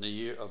 and the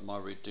year of my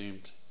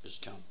redeemed is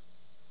come.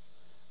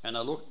 And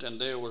I looked,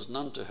 and there was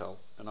none to help,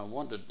 and I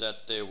wondered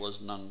that there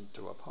was none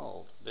to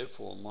uphold.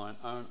 Therefore mine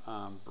own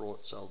arm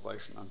brought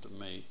salvation unto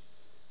me,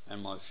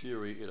 and my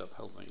fury it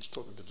upheld me. He's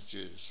talking to the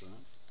Jews,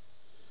 right?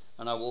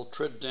 And I will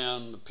tread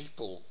down the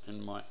people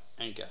in my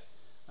anger,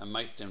 and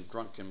make them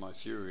drunk in my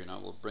fury, and I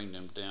will bring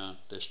them down,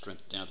 their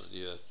strength down to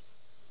the earth.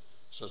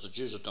 So it's the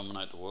Jews that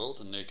dominate the world,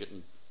 and they're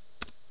getting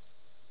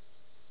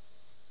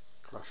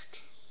crushed.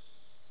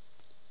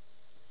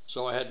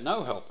 So I had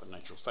no help in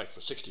actual fact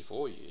for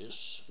 64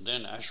 years.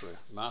 Then Asherah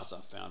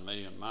Martha found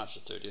me on March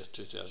the 30th,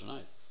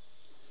 2008.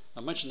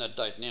 I mention that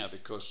date now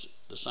because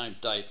the same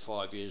date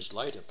 5 years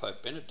later,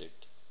 Pope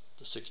Benedict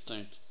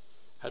XVI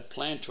had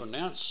planned to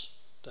announce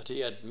that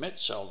he had met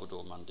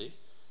Salvador Mundi,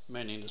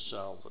 meaning the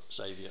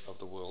Saviour of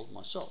the world,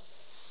 myself.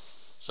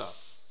 So,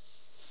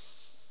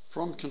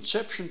 from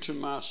conception to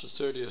March the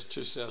 30th,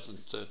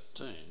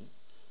 2013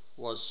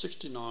 was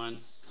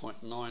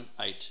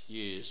 69.98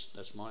 years,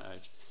 that's my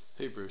age.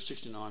 Hebrew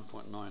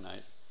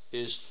 69.98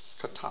 is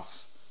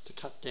kataf, to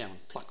cut down,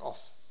 pluck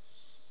off,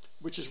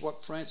 which is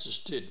what Francis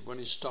did when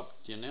he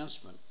stopped the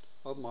announcement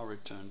of my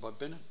return by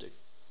Benedict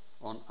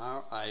on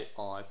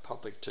RAI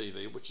Public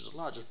TV, which is the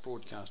largest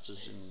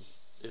broadcasters in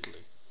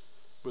Italy,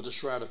 with the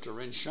Shroud of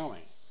Turin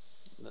showing.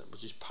 That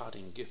was his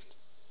parting gift.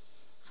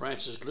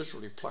 Francis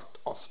literally plucked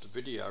off the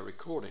video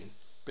recording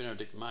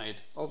Benedict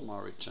made of my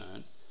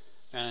return,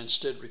 and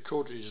instead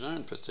recorded his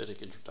own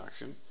pathetic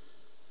introduction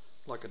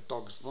like a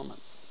dog's vomit.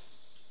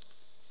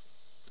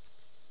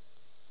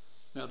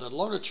 Now the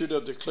longitude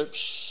of the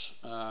eclipse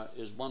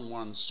is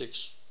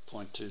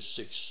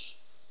 116.26.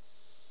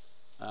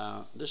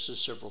 This is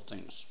several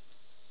things.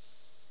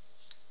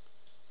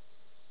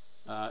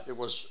 It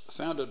was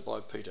founded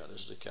by Peter,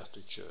 this is the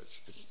Catholic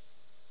Church.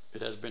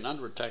 It has been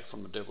under attack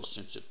from the devil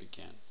since it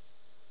began.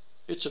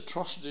 Its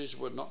atrocities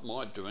were not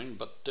my doing,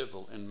 but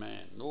devil in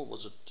man, nor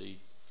was it the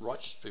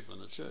righteous people in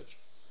the church.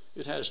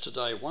 It has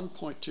today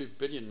 1.2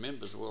 billion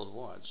members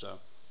worldwide, so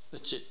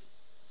that's it.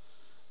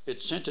 It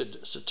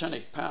centered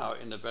satanic power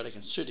in the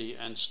Vatican City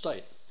and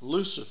state,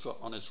 Lucifer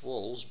on its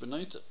walls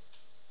beneath it.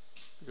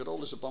 You've got all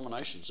these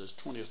abominations, there's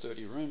 20 or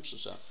 30 rooms or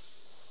so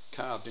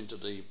carved into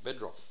the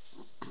bedrock,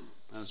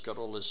 and it's got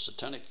all this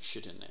satanic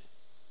shit in there.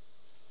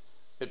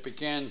 It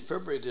began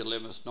February the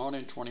 11th,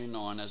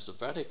 1929 as the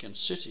Vatican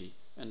City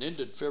and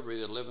ended February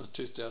the 11th,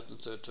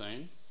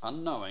 2013,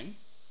 unknowing,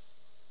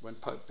 when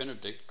Pope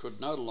Benedict could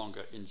no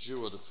longer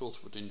endure the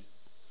filth within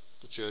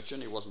the church,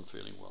 and he wasn't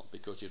feeling well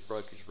because he had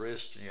broke his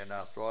wrist and he had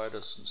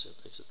arthritis,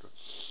 etc.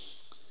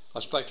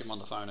 I spoke to him on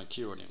the phone and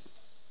cured him.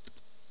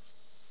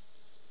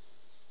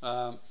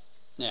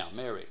 Now,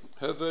 Mary,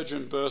 her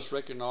virgin birth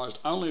recognised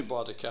only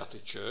by the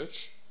Catholic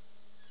Church,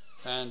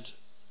 and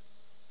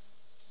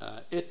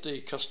it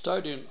the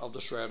custodian of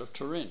the Shroud of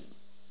Turin.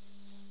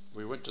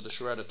 We went to the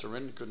Shroud of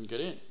Turin and couldn't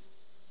get in.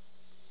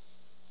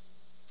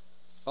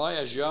 I,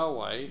 as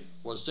Yahweh,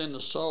 was then the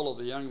soul of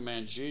the young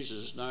man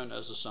Jesus, known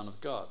as the Son of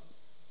God.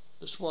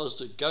 This was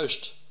the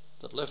ghost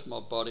that left my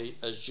body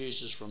as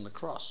Jesus from the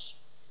cross.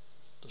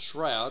 The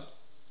shroud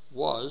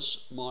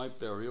was my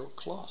burial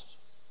cloth.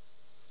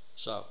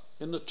 So,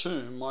 in the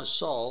tomb, my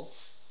soul,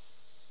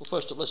 well,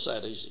 first of all, let's say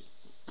it easy.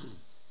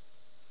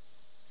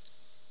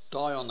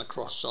 Die on the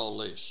cross, soul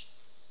leaves.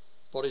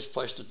 Body's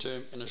placed in the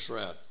tomb in a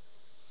shroud.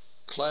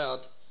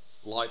 Cloud,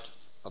 light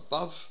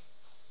above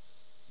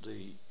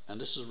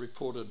and this is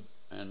reported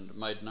and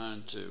made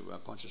known to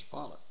Pontius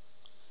Pilate.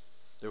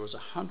 There was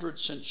 100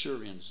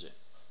 centurions there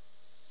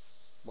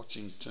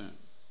watching the tomb.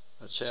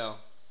 That's how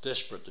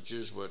desperate the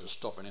Jews were to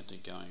stop anything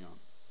going on.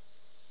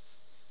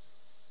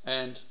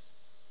 And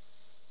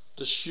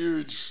this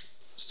huge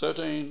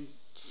 13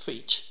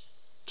 feet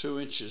 2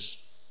 inches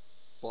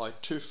by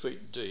 2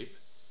 feet deep,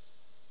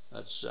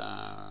 that's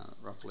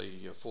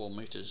roughly 4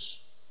 meters,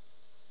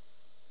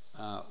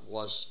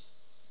 was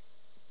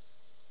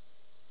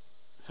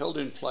held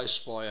in place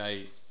by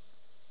a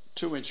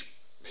 2-inch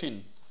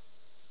pin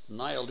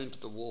nailed into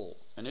the wall,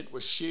 and it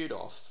was sheared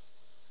off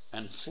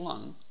and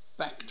flung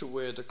back to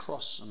where the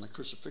cross and the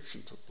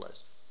crucifixion took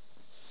place.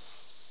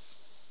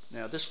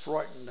 Now this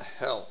frightened the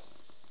hell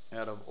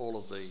out of all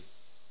of the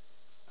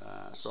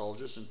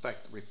soldiers. In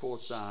fact,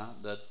 reports are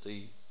that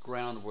the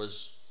ground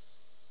was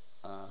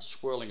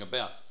swirling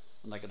about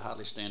and they could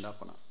hardly stand up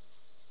on it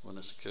when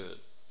this occurred.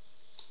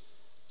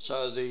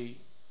 So the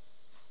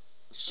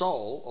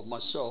soul of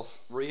myself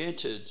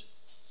re-entered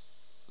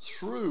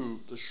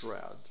through the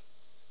shroud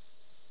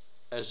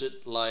as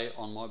it lay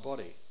on my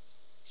body.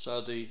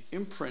 So the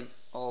imprint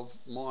of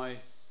my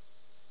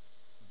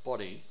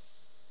body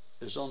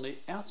is on the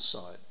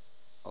outside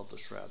of the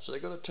shroud. So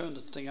they've got to turn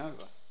the thing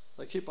over.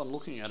 They keep on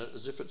looking at it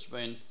as if it's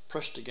been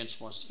pressed against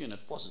my skin. It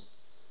wasn't.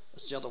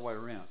 It's the other way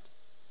around.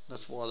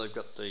 That's why they've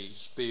got the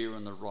spear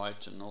and the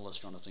right and all those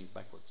kind of things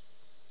backwards.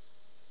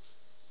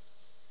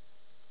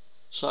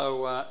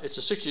 So it's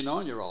a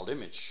 69-year-old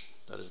image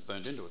that is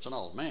burned into it. It's an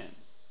old man.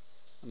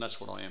 And that's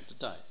what I am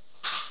today.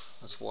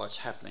 That's why it's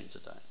happening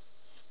today.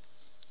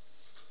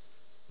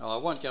 Now I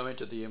won't go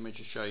into the image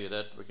and show you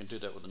that. We can do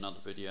that with another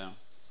video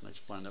and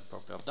explain that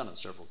properly. I've done it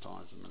several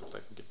times and in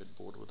fact I get a bit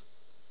bored with it.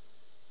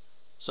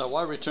 So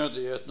I returned to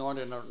the earth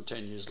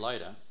 1910 years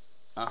later,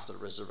 after the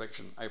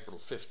resurrection,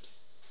 April 5th,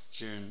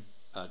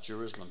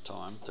 Jerusalem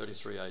time,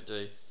 33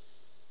 AD.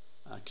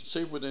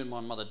 Conceived within my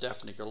mother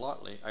Daphne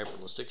Golightly,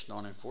 April 6,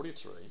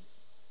 1943,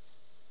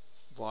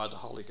 via the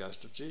Holy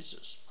Ghost of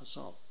Jesus,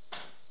 myself.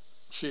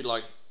 She,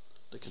 like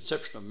the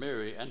conception of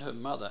Mary and her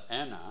mother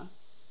Anna,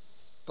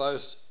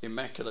 both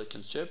immaculate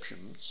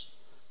conceptions,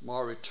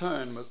 my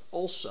return was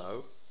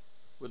also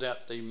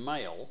without the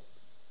male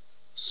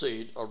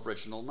seed of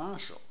Reginald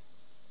Marshall.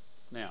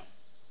 Now,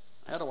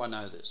 how do I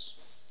know this?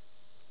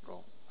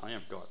 Well, I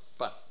am God,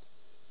 but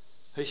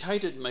he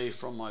hated me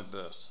from my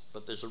birth,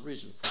 but there's a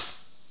reason for it.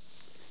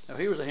 Now,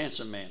 he was a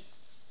handsome man.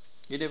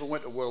 He never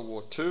went to World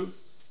War II,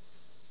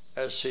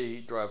 as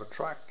he drove a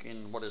truck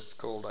in what is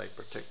called a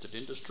protected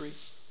industry,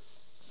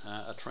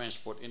 a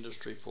transport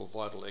industry for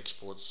vital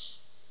exports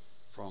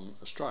from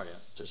Australia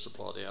to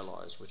supply the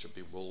Allies, which would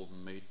be wool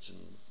and meat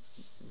and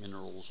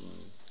minerals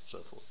and so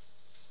forth,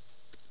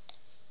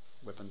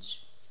 weapons.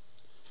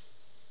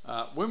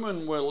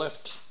 Women were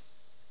left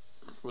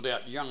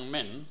without young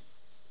men,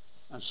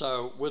 and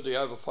so with the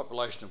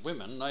overpopulation of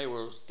women, they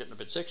were getting a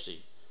bit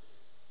sexy.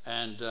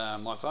 And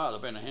my father,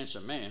 being a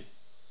handsome man,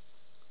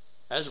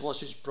 as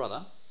was his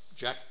brother,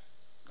 Jack,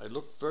 they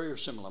looked very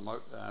similar. My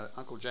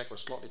Uncle Jack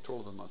was slightly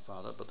taller than my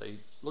father, but they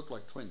looked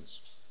like twins.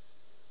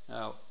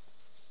 Now,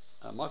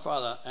 my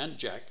father and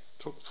Jack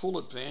took full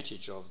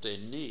advantage of their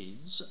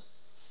needs,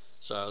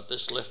 so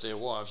this left their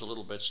wives a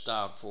little bit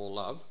starved for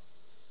love,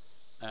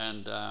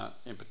 and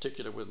in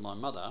particular with my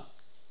mother,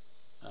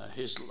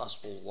 his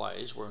lustful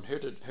ways were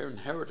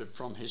inherited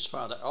from his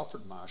father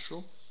Alfred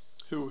Marshall,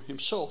 who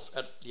himself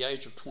at the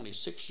age of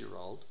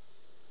 26-year-old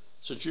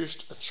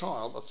seduced a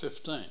child of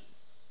 15,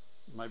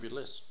 maybe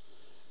less.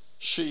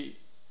 She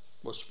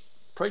was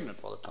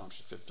pregnant by the time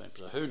she was 15,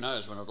 so who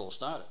knows when it all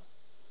started.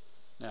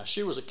 Now,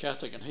 she was a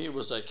Catholic and he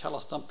was a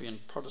Calathumpian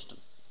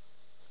Protestant.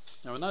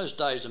 Now, in those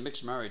days, a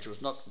mixed marriage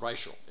was not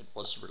racial, it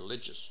was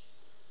religious.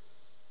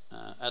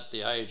 At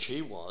the age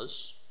he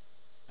was,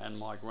 and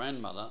my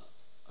grandmother,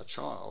 a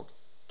child,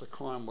 the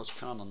crime was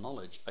carnal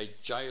knowledge, a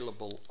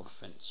jailable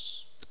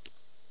offence.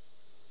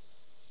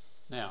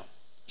 Now,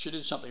 she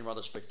did something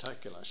rather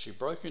spectacular. She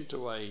broke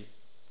into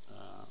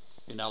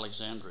in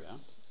Alexandria,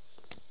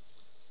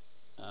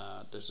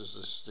 this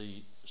is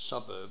the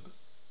suburb,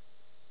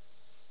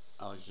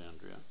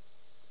 Alexandria,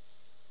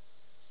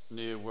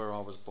 near where I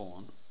was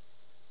born,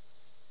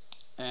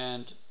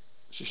 and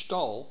she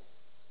stole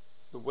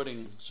the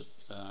wedding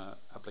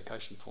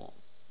application form.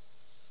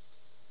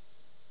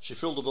 She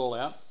filled it all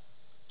out.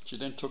 She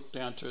then took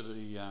down to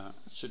the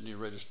Sydney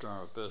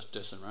Registrar of Births,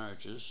 Deaths and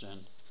Marriages,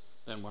 and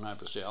then went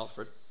over to see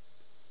Alfred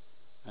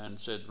and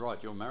said, right,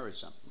 you're married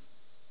something.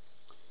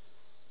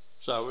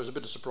 So it was a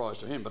bit of a surprise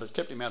to him, but it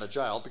kept him out of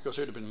jail because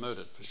he'd have been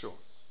murdered for sure.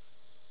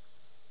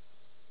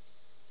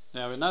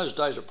 Now, in those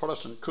days, a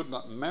Protestant could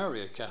not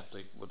marry a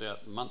Catholic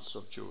without months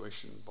of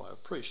tuition by a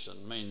priest.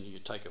 And mean you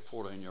take a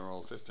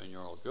 14-year-old,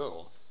 15-year-old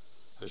girl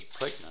who's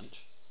pregnant,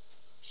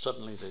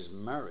 suddenly there's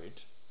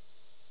married,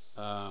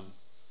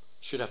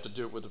 she'd have to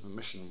do it with the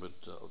permission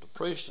of the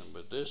priest and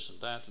with this and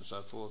that and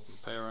so forth,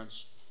 and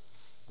parents,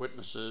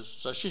 witnesses.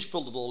 So she's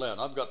filled it all out.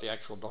 I've got the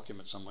actual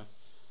document somewhere,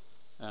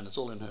 and it's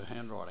all in her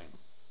handwriting.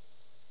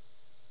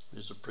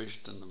 He's a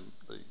priest, and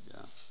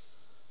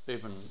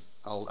even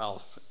old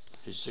Alf,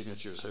 his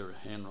signature is her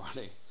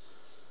handwriting.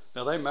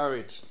 Now, they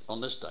married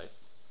on this date,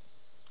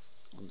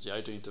 on the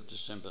 18th of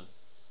December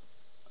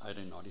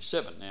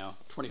 1897. Now,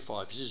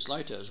 25 years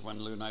later is when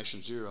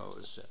Lunation Zero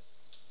is set.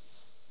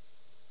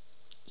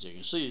 So you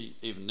can see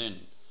even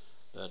then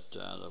that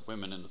the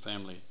women in the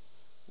family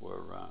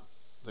were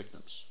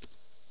victims.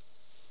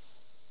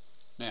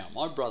 Now,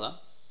 my brother,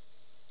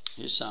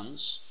 his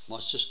sons, my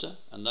sister,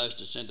 and those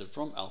descended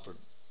from Alfred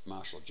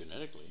Marshall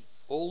genetically,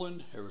 all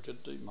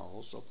inherited the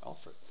morals of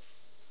Alfred.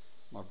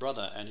 My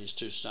brother and his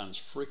two sons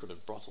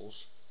frequented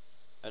brothels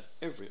at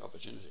every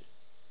opportunity.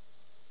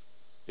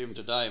 Even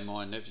today,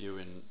 my nephew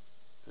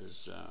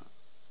is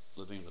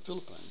living in the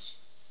Philippines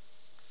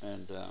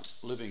and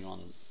living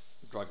on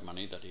drug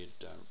money that he'd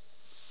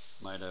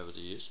made over the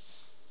years.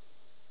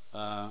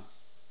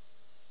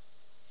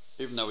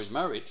 Even though he's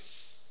married,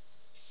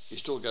 he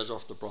still goes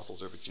off to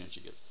brothels every chance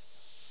he gets.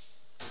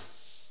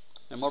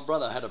 Now, my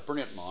brother had a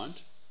brilliant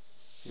mind.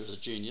 He was a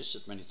genius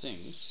at many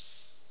things.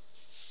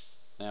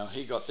 Now,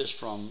 he got this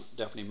from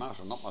Daphne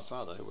Marshall, not my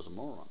father, who was a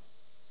moron.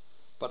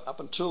 But up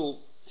until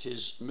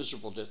his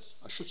miserable death,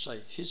 I should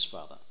say his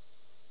father,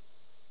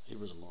 he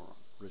was a moron,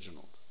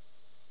 Reginald.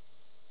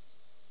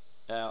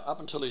 Up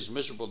until his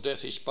miserable death,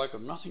 he spoke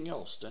of nothing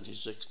else than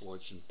his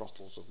exploits in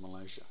brothels of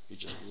Malaysia. He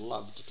just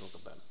loved to talk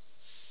about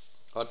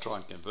it. I'd try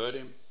and convert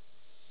him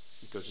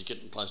because he's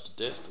getting close to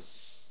death.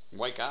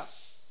 Wake up.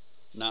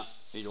 No,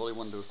 all he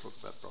wanted to do was talk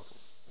about brothels.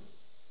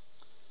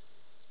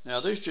 Now,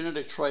 these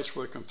genetic traits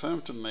were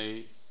confirmed to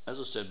me, as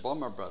I said, by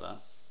my brother,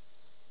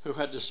 who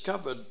had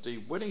discovered the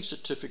wedding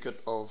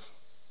certificate of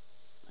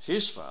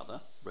his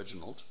father,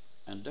 Reginald,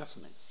 and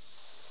Daphne.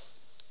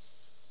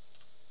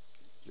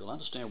 You'll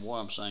understand why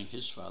I'm saying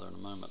his father in a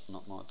moment,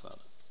 not my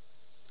father.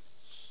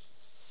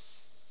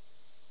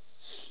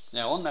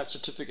 Now, on that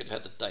certificate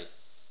had the date,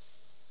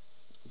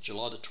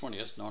 July the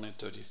 20th,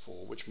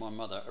 1934, which my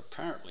mother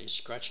apparently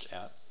scratched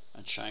out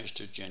and changed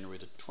to January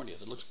the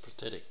 20th. It looks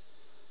pathetic.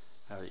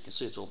 You can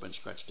see it's all been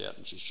scratched out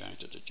and she's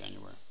changed it to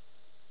January.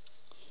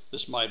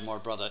 This made my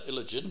brother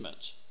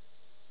illegitimate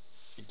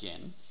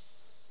again,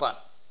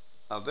 but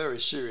a very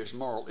serious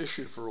moral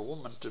issue for a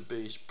woman to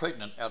be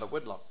pregnant out of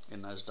wedlock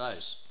in those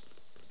days.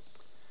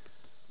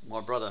 My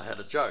brother had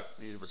a joke.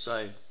 He would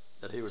say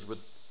that he was with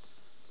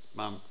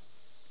Mum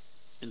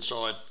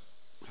inside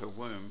her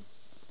womb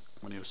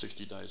when he was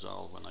 60 days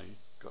old when they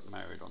got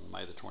married on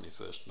May the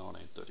 21st,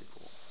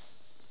 1934.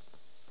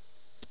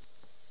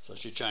 So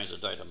she changed the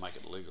date to make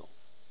it legal.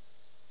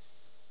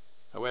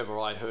 However,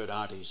 I heard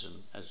aunties,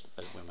 and as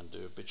women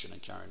do, bitching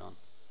and carrying on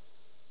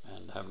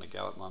and having a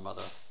go at my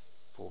mother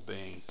for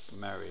being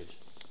married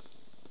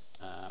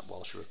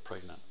while she was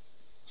pregnant.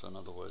 So in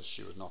other words,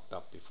 she was knocked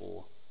up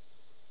before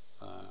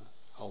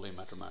holy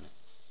matrimony.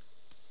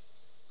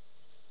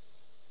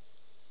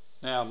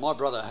 Now, my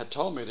brother had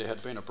told me there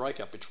had been a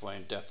breakup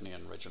between Daphne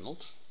and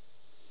Reginald,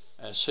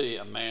 as he,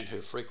 a man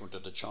who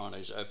frequented the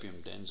Chinese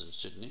opium dens in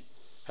Sydney,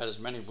 had as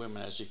many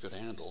women as he could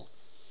handle,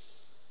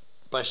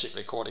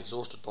 basically quite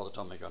exhausted by the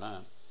time he got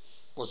home,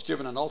 was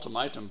given an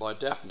ultimatum by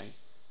Daphne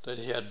that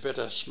he had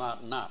better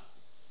smarten up.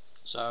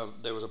 So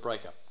there was a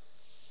breakup.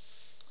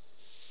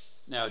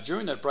 Now,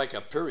 during that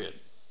breakup period,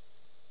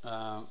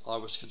 I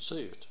was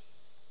conceived.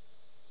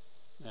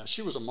 Now,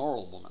 she was a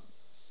moral woman.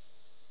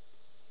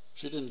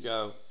 She didn't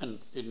go, and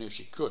even if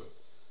she could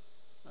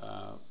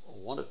or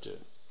wanted to,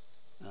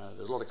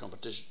 there's a lot of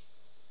competition.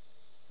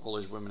 All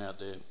these women out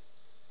there.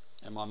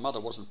 And my mother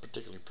wasn't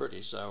particularly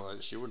pretty, so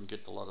she wouldn't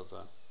get a lot of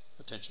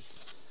attention.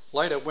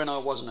 Later, when I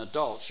was an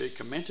adult, she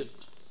commented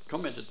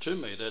to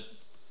me that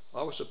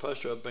I was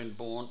supposed to have been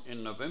born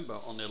in November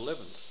on the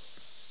 11th,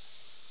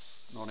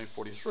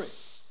 1943.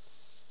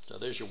 So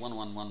there's your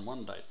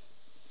 1111 date.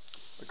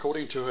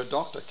 According to her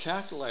doctor,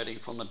 calculating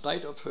from the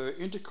date of her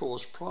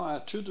intercourse prior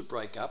to the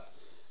breakup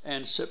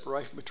and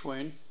separation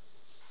between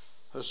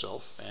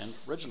herself and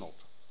Reginald.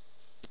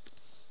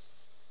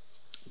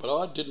 But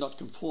I did not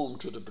conform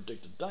to the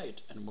predicted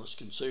date and was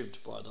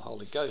conceived by the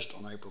Holy Ghost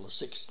on April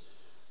 6,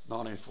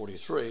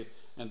 1943,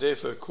 and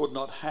therefore could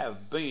not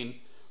have been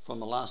from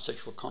the last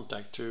sexual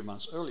contact 2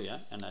 months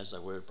earlier, and as they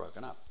were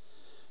broken up.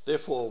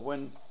 Therefore,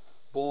 when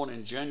born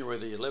in January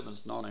the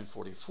 11th,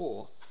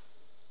 1944,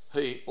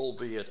 he,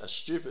 albeit a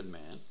stupid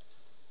man,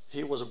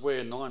 he was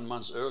aware 9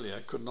 months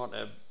earlier could not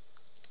have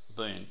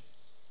been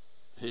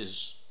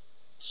his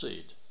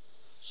seed,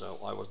 so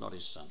I was not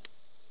his son.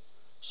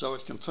 So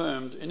it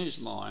confirmed in his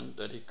mind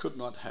that he could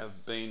not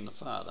have been the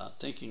father,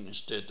 thinking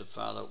instead the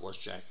father was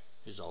Jack,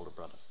 his older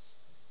brother.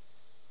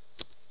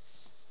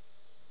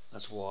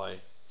 That's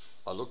why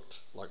I looked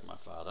like my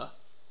father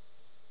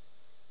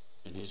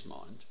in his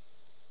mind,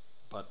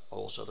 but I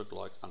also looked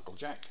like Uncle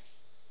Jack.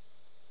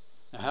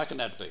 Now, how can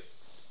that be?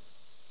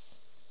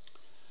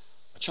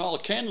 A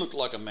child can look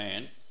like a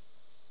man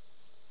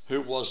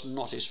who was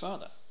not his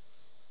father,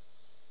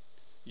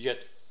 yet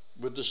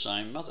with the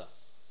same mother.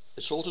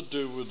 It's all to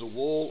do with the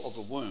wall of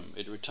the womb.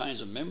 It retains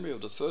a memory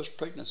of the first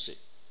pregnancy.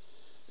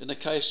 In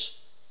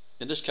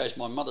this case,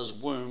 my mother's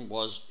womb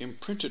was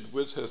imprinted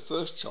with her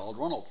first child,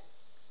 Ronald,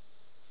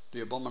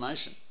 the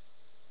abomination.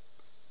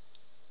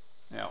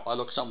 Now, I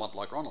look somewhat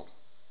like Ronald.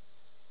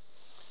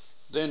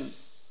 Then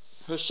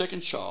her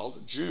second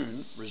child,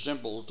 June,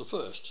 resembles the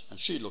first, and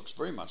she looks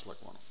very much like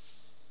Ronald.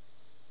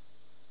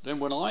 Then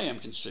when I am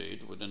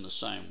conceived within the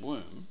same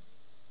womb,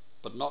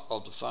 but not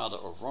of the father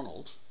of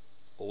Ronald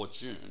or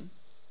June,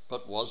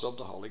 but was of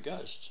the Holy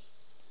Ghost.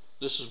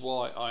 This is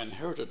why I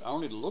inherited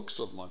only the looks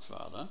of my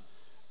father,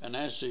 and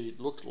as he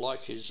looked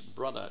like his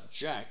brother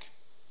Jack,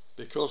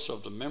 because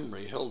of the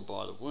memory held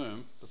by the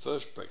womb, the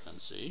first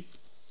pregnancy,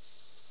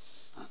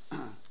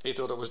 he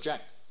thought it was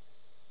Jack.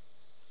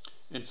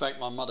 In fact,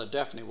 my mother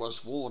Daphne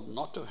was warned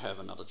not to have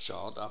another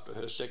child after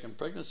her second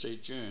pregnancy.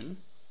 June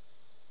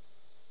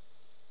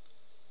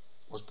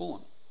was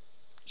born.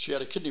 She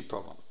had a kidney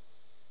problem,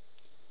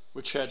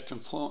 which had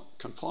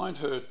confined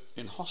her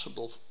in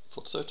hospital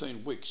for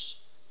 13 weeks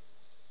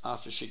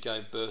after she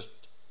gave birth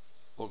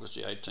August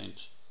the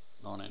 18th,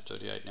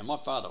 1938. Now, my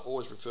father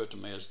always referred to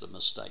me as the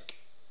mistake.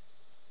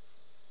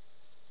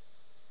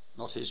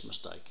 Not his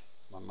mistake,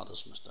 my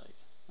mother's mistake.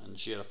 And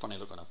she had a funny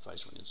look on her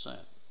face when he'd say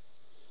it.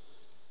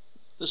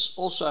 This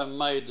also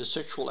made the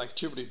sexual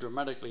activity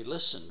dramatically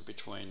lessened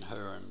between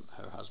her and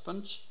her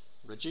husband,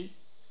 Reggie.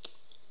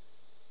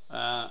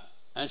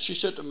 And she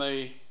said to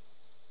me,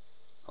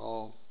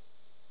 10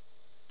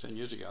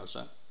 years ago or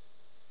so,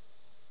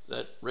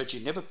 that Reggie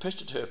never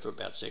pestered her for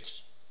about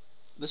sex.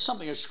 There's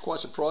something that's quite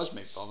surprised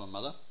me by my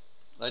mother.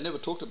 They never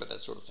talked about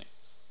that sort of thing.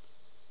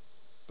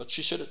 But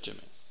she said it to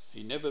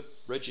me.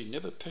 Reggie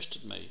never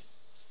pestered me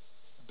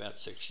about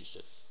sex, she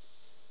said.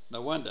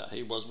 No wonder,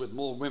 he was with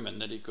more women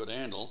than he could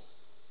handle.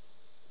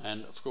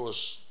 And of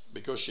course,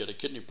 because she had a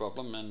kidney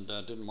problem and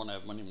didn't want to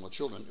have many more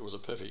children, it was a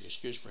perfect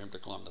excuse for him to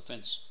climb the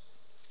fence.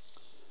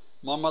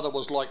 My mother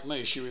was like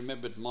me. She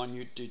remembered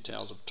minute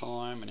details of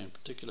time, and in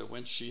particular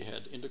when she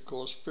had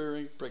intercourse,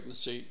 fearing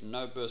pregnancy,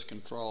 no birth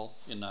control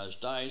in those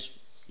days,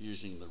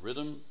 using the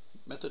rhythm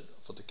method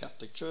for the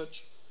Catholic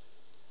Church.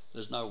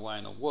 There's no way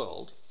in the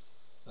world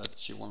that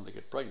she wanted to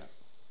get pregnant.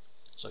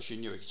 So she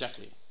knew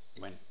exactly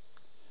when.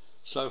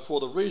 So for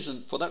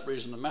that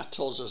reason, the math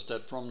tells us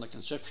that from the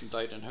conception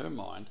date in her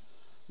mind,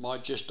 my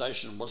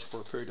gestation was for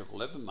a period of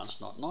 11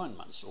 months, not 9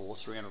 months, or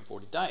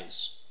 340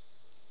 days.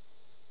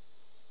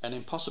 An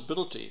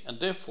impossibility, and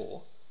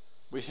therefore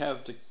we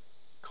have the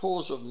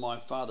cause of my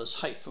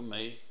father's hate for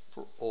me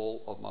for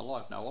all of my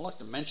life. Now, I'd like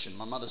to mention,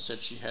 my mother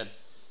said she had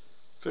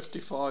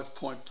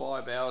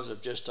 55.5 hours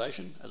of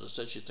gestation. As I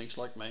said, she thinks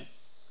like me,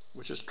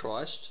 which is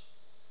Christ.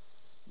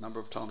 A number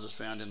of times it's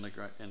found in the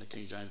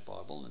King James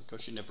Bible, and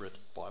because she never read the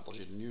Bible,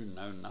 she knew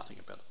nothing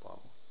about the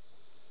Bible.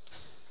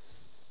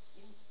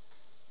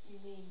 You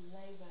mean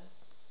labour?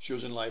 She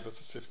was in labour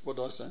for 50, what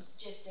did I say?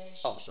 Gestation.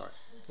 Oh, sorry.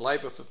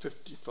 Labour for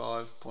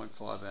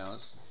 55.5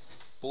 hours.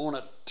 Born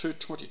at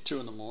 2:22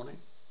 in the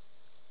morning.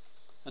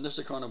 And this is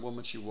the kind of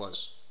woman she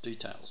was.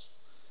 Details.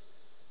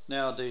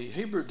 Now, the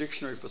Hebrew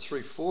dictionary for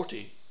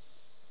 340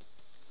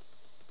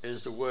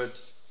 is the word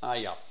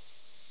ayah,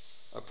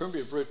 a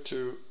primitive root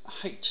to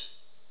hate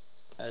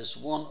as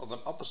one of an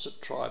opposite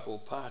tribe or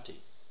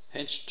party,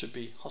 hence to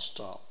be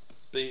hostile,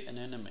 be an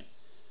enemy.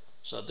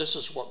 So this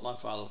is what my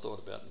father thought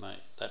about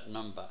me. That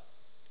number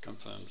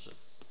confirms it.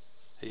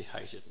 He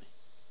hated me.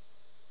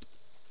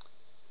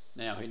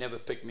 Now, he never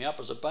picked me up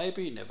as a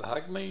baby, he never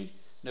hugged me,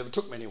 never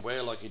took me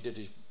anywhere like he did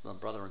his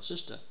brother and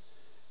sister,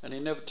 and he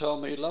never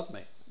told me he loved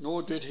me,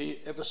 nor did I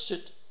ever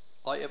sit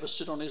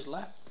on his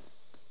lap.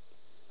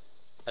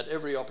 At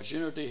every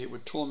opportunity, he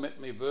would torment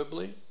me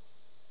verbally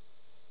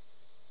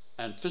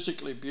and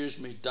physically abuse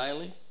me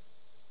daily.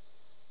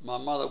 My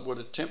mother would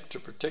attempt to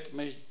protect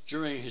me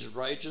during his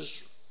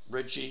rages.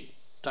 Reggie,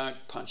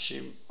 don't punch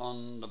him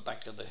on the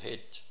back of the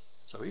head.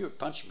 So he would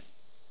punch me.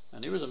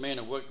 And he was a man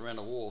who worked around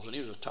the wharves, and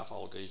he was a tough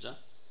old geezer.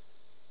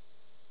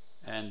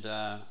 And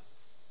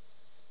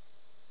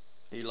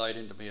he laid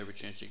into me every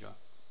chance he got.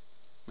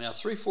 Now,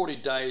 340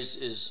 days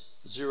is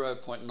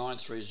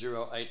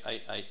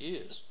 0.930888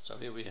 years. So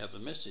here we have the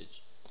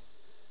message.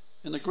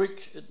 In the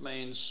Greek, it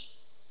means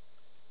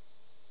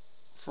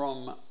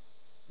from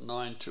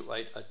 9 to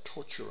 8, a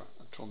torturer,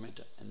 a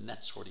tormentor, and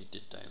that's what he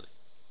did daily.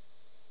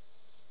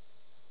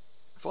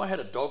 If I had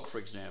a dog, for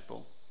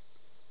example,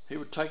 he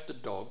would take the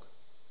dog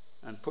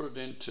and put it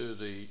into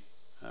the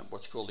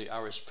what's called the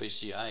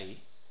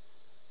RSPCA,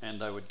 and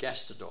they would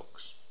gas the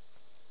dogs.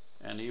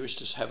 And he used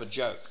to have a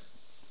joke.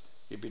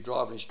 He'd be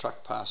driving his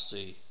truck past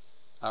the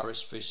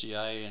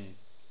RSPCA, and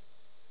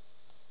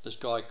this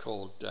guy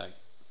called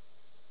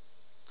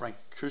Frank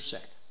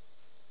Cusack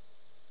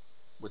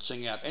would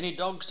sing out, "Any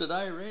dogs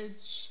today, Reg?"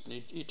 And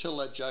he'd tell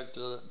that joke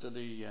to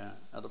the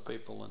other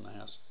people in the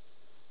house,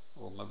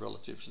 or my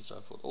relatives and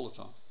so forth, all the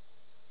time.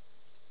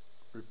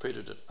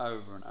 Repeated it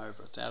over and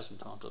over, 1,000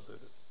 times I've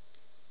heard it.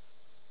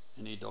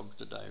 "Any dogs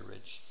today,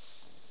 Reg?"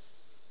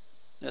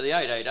 Now the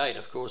 888,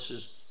 of course,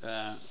 is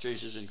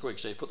Jesus in Greek.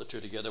 So you put the two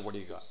together, what do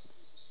you got?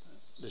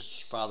 This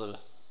father,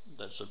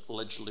 that's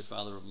allegedly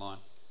father of mine,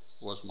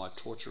 was my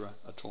torturer,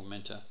 a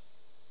tormentor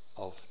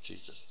of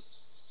Jesus.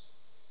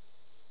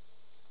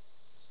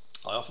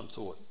 I often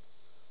thought,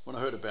 when I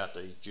heard about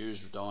the Jews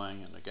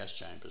dying in the gas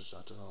chambers,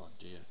 I thought, oh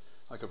dear,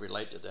 I could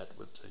relate to that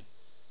with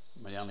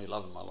my only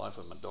love in my life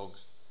of my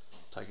dogs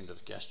taken to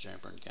the gas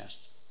chamber and gassed.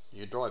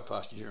 You drive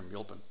past, you hear them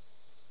yelping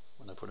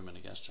when they put them in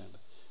the gas chamber.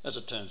 As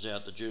it turns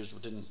out, the Jews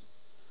didn't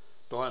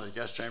die in a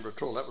gas chamber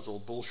at all. That was all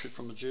bullshit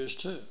from the Jews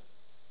too.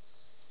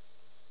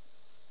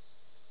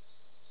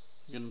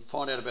 You can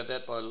find out about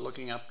that by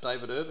looking up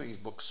David Irving's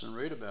books and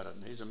read about it.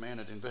 And he's a man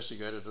that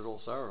investigated it all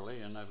thoroughly,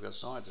 and they've got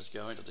scientists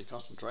go into the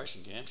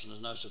concentration camps, and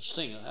there's no such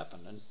thing that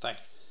happened. In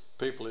fact,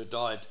 people who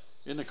died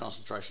in the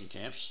concentration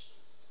camps,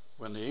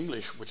 when the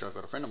English, which I've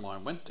got a friend of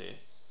mine, went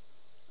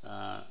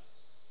there,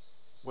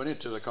 went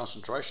into the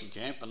concentration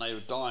camp, and they were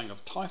dying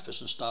of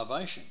typhus and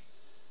starvation.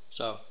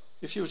 So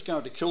if you was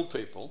going to kill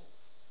people,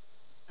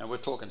 and we're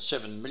talking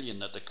 7 million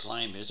that the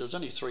claim is, there was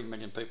only 3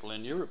 million people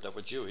in Europe that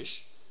were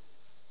Jewish,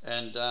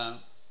 and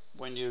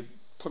when you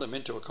put them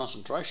into a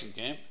concentration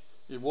camp,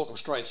 you'd walk them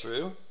straight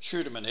through,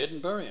 shoot them in the head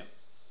and bury them,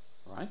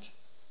 right?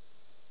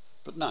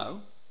 But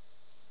no,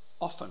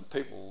 often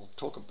people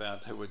talk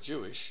about who were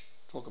Jewish,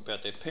 talk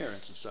about their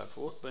parents and so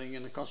forth being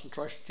in the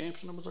concentration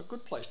camps, and it was a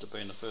good place to be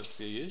in the first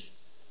few years,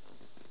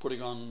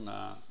 putting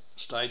on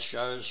stage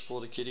shows for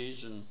the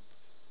kiddies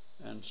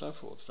and so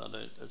forth. So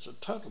it's a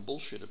total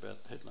bullshit about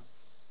Hitler.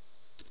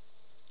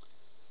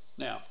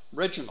 Now,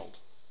 Reginald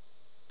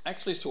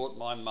actually thought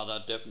my mother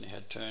definitely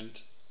had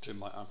turned to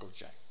my Uncle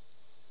Jack.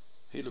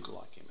 He looked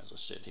like him, as I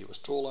said. He was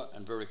taller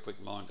and very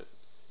quick-minded.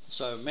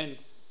 So men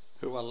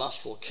who are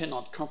lustful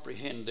cannot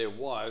comprehend their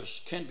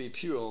wives can be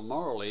pure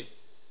morally,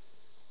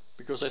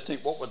 because they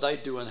think, what would they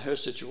do in her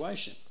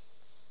situation?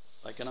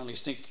 They can only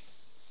think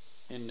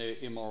in their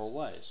immoral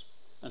ways.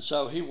 And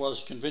so he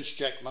was convinced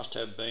Jack must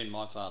have been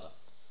my father.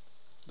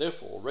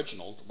 Therefore,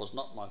 Reginald was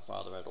not my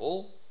father at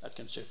all at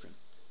conception.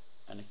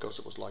 And of course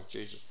it was like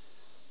Jesus.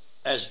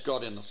 As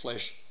God in the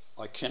flesh,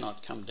 I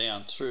cannot come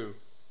down through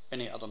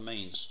any other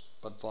means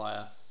but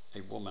via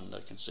a woman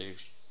that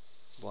conceives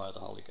via the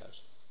Holy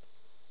Ghost.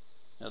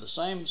 Now the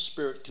same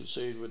Spirit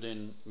conceived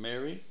within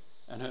Mary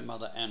and her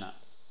mother Anna.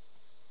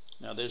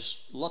 Now there's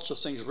lots of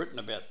things written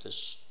about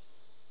this,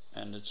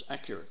 and it's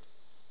accurate,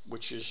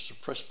 which is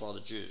suppressed by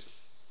the Jews.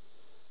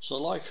 So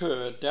like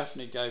her,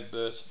 Daphne gave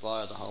birth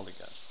via the Holy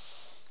Ghost.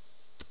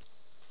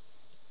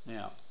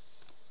 Now,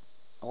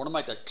 I want to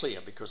make that clear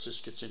because this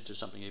gets into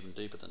something even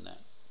deeper than that.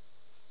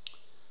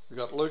 We've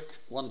got Luke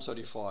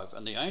 1:35,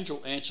 and the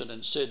angel answered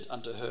and said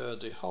unto her,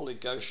 the Holy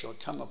Ghost shall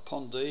come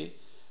upon thee,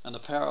 and the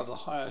power of the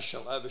highest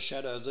shall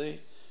overshadow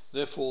thee.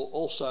 Therefore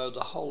also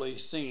the holy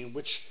thing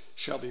which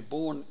shall be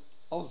born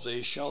of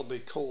thee shall be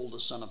called the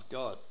Son of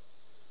God.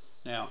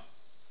 Now,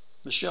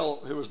 Michelle,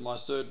 who was my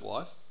third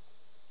wife,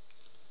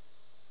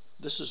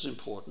 this is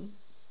important.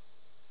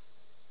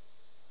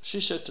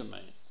 She said to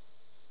me,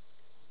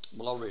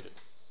 well, I'll read it.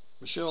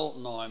 Michelle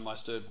Nye, my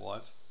third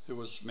wife, who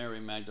was Mary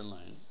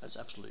Magdalene, that's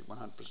absolutely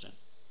 100%,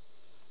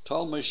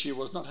 told me she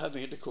was not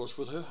having intercourse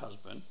with her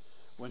husband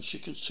when she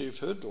conceived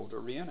her daughter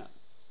Rhiannon.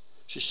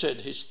 She said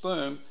his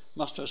sperm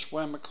must have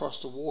swam across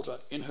the water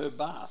in her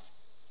bath.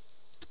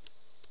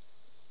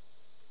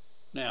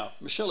 Now,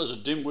 Michelle is a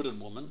dim-witted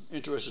woman,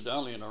 interested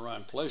only in her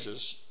own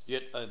pleasures,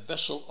 yet a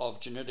vessel of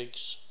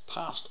genetics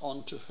passed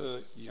on to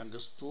her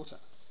youngest daughter.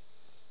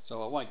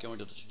 So I won't go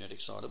into the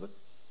genetic side of it,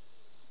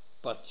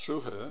 but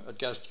through her, it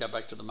goes to go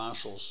back to the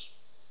Marshalls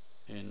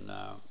in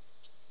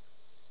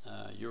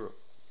Europe.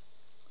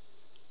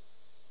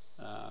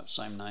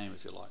 Same name,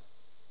 if you like.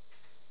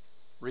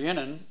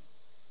 Rhiannon,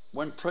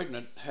 when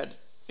pregnant, had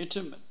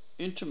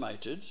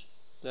intimated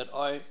that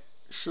I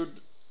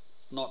should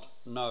not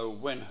know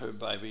when her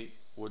baby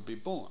would be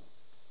born.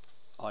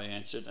 I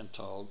answered and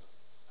told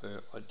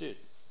her I did.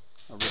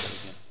 I'll read that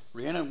again.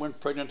 Rhiannon, when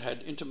pregnant,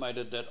 had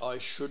intimated that I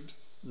should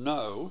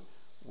know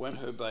when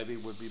her baby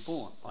would be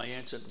born. I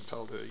answered and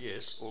told her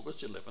yes,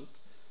 August 11th,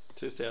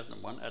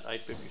 2001 at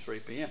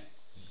 8:53 p.m.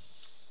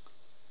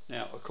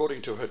 Now,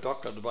 according to her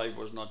doctor, the baby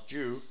was not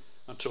due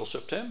until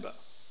September.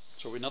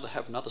 So we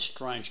have another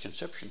strange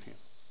conception here.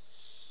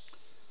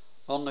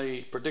 On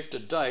the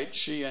predicted date,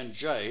 she and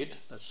Jade,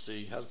 that's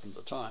the husband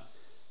at the time,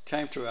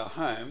 came to our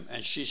home,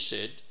 and she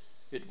said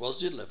it was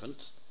the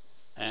 11th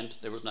and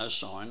there was no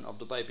sign of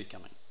the baby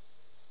coming.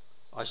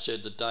 I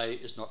said the day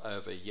is not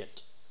over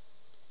yet.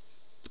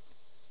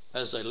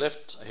 As they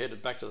left, I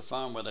headed back to the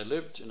farm where they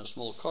lived in a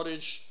small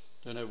cottage.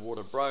 Then her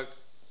water broke.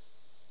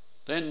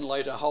 Then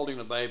later, holding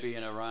the baby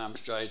in her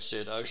arms, Jade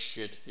said, oh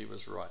shit, he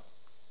was right.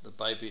 The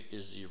baby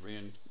is the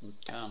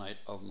reincarnate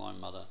of my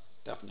mother,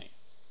 Daphne.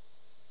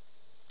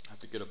 I have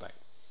to get her back.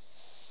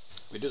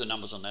 We did the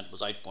numbers on that, it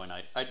was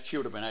 8.8. She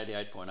would have been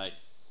 88.8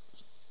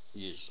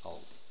 years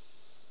old,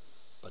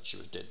 but she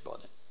was dead by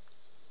then.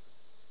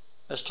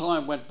 As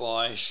time went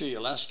by, she,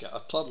 Alaska,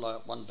 a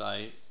toddler, one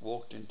day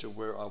walked into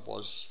where I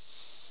was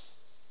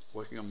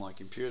working on my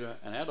computer,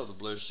 and out of the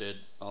blue said,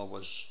 I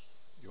was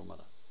your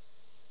mother.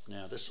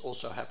 Now, this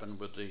also happened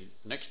with the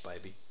next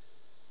baby,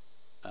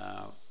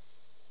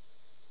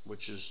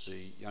 which is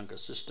the younger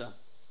sister,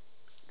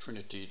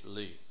 Trinity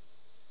Lee.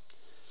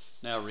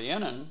 Now,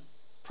 Rhiannon,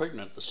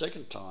 pregnant the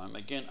second time,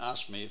 again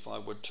asked me if I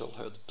would tell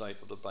her the date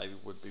of the baby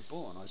would be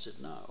born. I said,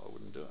 no, I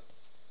wouldn't do it.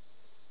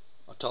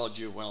 I told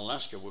you when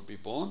Alaska would be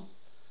born,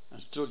 and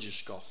still you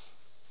scoff.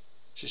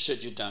 She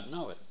said, you don't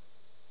know it.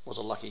 Was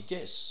a lucky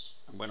guess,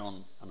 and went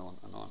on and on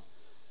and on.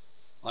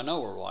 I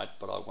know all right,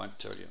 but I won't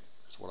tell you.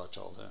 That's what I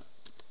told her.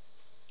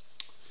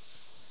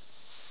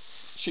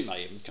 She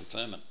may even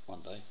confirm it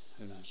one day,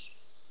 who knows.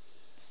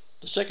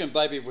 The second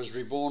baby was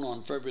reborn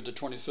on February the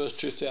 21st,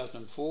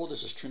 2004.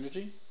 This is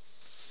Trinity.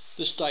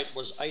 This date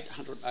was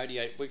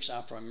 888 weeks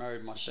after I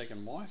married my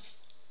second wife.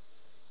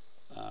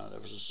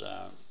 That was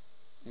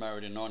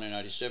married in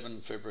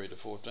 1987, February the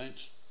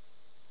 14th.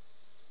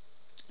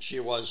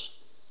 She was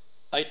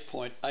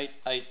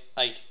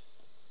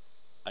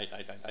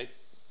 8.888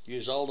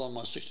 years old on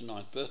my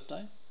 69th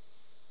birthday.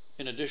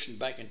 In addition,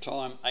 back in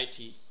time,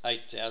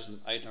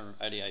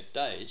 88,888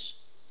 days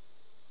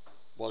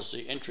was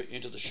the entry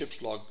into the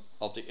ship's log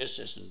of the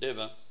SS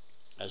Endeavour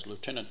as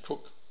Lieutenant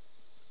Cook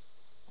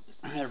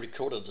had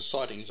recorded the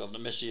sightings of the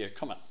Messier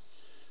comet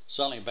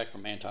sailing back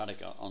from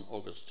Antarctica on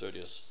August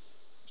 30th,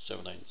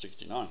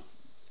 1769.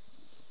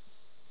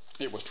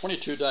 It was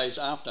 22 days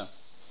after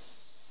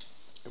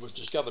it was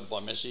discovered by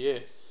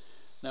Messier.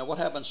 Now what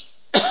happens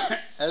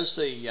as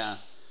the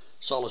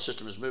solar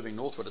system is moving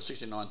northward at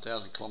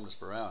 69,000 kilometres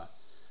per hour,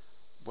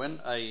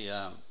 when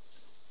a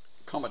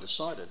comet is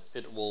sighted,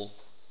 it will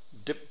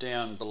dip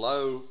down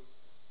below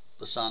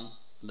the sun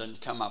and then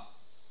come up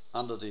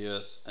under the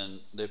earth and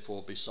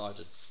therefore be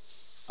sighted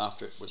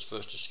after it was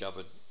first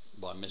discovered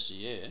by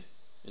Messier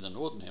in the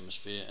northern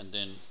hemisphere, and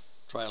then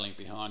trailing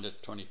behind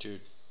it 22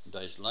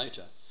 days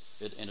later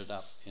it ended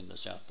up in the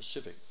South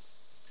Pacific.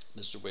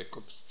 This is where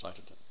Cook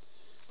sighted it.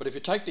 But if you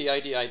take the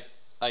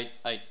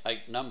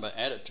 88,888 number,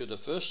 add it to the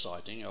first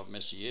sighting of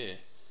Messier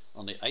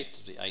on the 8th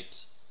of the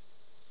 8th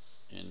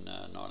in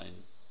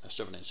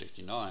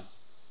 1769,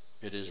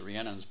 it is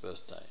Rhiannon's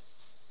birthday.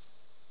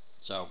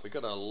 So we've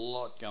got a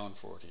lot going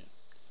for it here.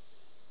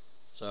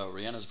 So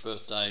Rhiannon's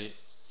birthday,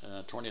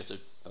 20th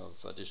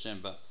of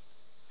December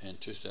in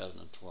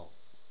 2012.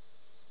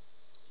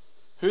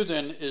 Who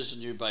then is the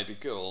new baby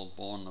girl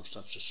born of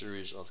such a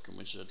series of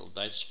coincidental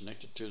dates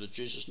connected to the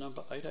Jesus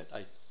number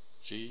 888?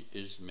 She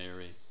is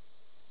Mary,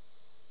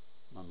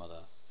 my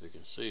mother, who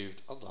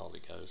conceived of the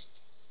Holy Ghost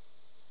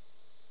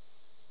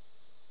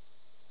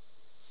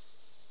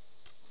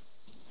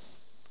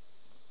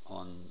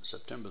on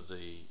September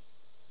the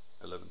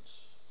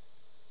 11th,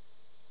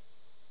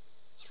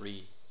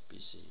 3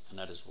 BC, and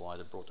that is why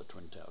they brought the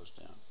Twin Towers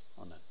down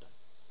on that day.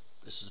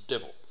 This is the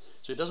devil.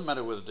 So it doesn't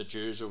matter whether the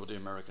Jews or the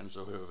Americans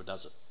or whoever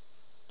does it,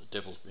 the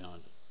devil's behind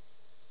it.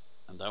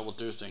 And they will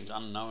do things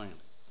unknowingly.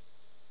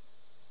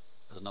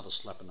 There's another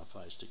slap in the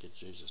face to get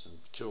Jesus and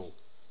kill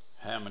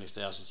how many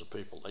thousands of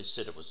people. They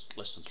said it was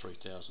less than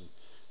 3,000.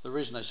 The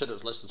reason they said it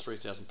was less than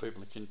 3,000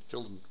 people and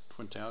killed in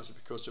Twin Towers is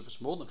because if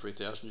it's more than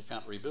 3,000 you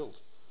can't rebuild.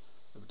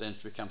 It then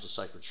becomes a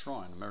sacred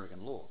shrine,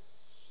 American law.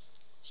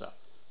 So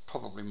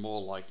probably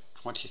more like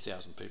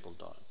 20,000 people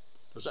died.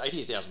 There was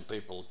 80,000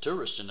 people,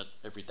 tourists in it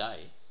every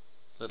day,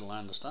 let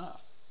alone the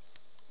staff.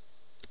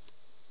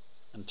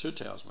 And 2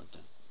 towers went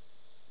down.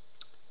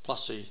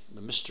 Plus the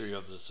mystery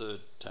of the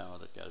 3rd tower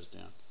that goes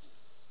down.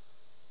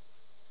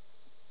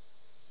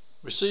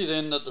 We see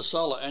then that the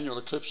solar annual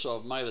eclipse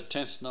of May the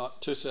 10th,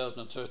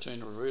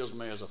 2013 reveals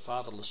me as a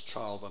fatherless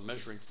child by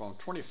measuring from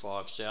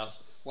 25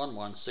 south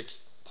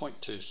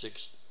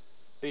 116.26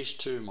 east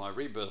to my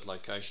rebirth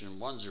location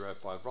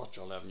 105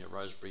 Rothschild Avenue,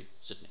 Rosebery,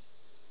 Sydney.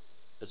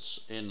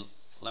 It's in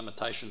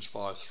Lamentations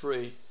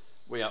 5:3.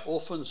 We are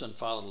orphans and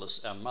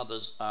fatherless, our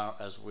mothers are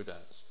as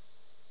widows.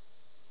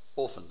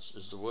 Orphans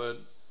is the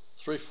word,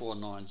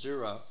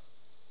 3490,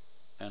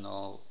 and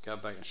I'll go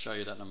back and show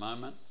you that in a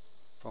moment.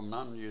 From an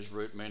unused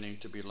root meaning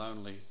to be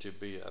lonely, to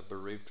be a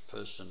bereaved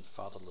person,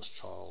 fatherless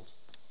child,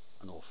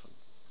 an orphan.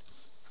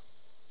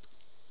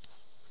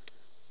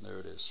 There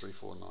it is,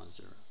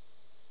 3490.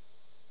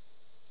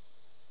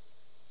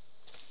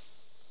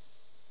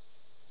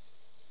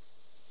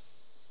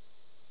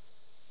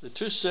 The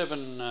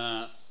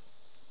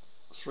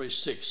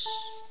 2736,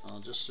 I'll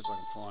just see if I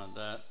can find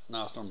that.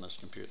 No, it's not on this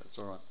computer, it's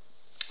alright.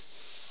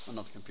 On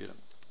another computer.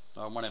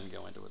 I won't even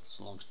go into it, it's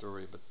a long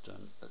story, but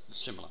it's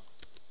similar.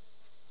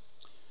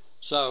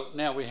 So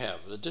now we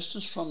have the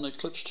distance from the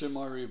eclipse to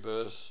my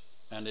rebirth,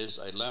 and is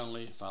a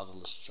lonely,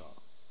 fatherless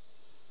child.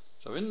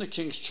 So in the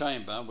King's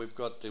Chamber, we've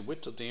got the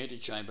width of the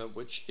antechamber,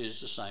 which is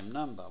the same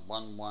number,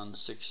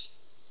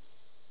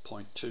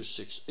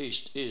 116.26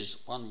 east is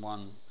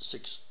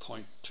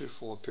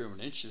 116.24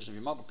 pyramid inches. If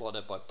you multiply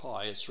that by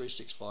pi, it's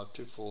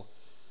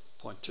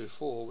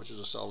 36524.24, which is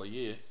a solar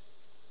year.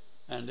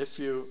 And if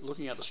you're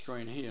looking at the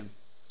screen here,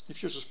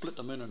 if you were to split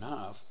the moon in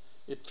half,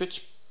 it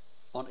fits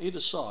on either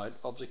side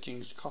of the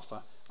King's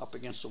coffer up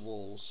against the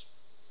walls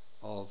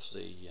of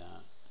the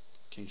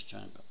King's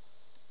Chamber.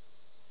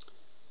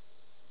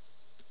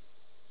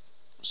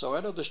 So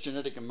out of this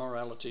genetic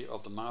immorality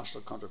of the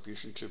martial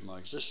contribution to my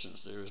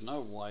existence, there is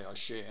no way I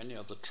share any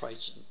of the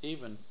traits, and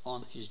even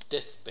on his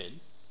deathbed,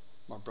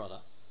 my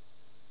father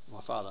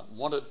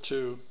wanted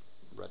to,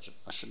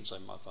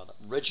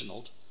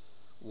 Reginald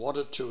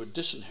wanted to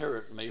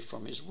disinherit me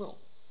from his will.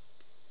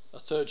 A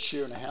 3rd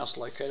share in a house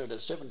located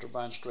at 7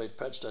 Travone Street,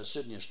 Padstow,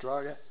 Sydney,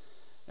 Australia.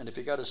 And if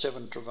you go to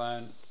 7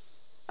 Travone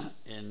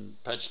in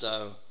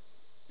Padstow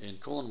In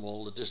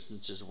Cornwall, the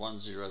distance is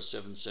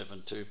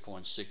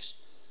 10772.6,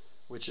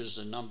 which is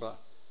the number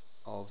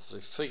of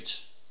the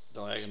feet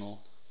diagonal,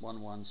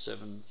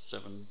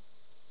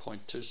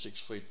 1177.26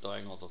 feet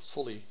diagonal of the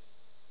fully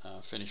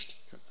finished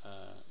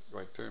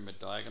Great Pyramid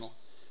diagonal.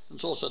 And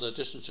it's also the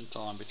distance in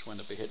time between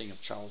the beheading of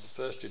Charles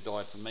I, who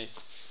died for me,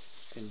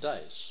 in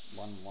days,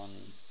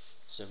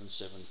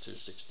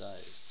 117726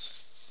 days.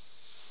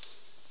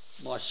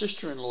 My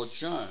sister-in-law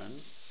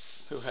Joan,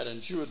 who had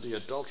endured the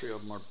adultery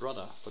of my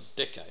brother for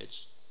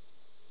decades,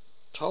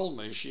 told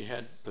me she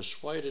had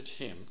persuaded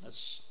him,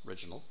 that's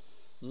Reginald,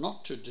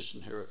 not to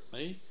disinherit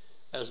me,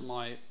 as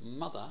my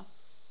mother,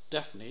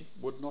 Daphne,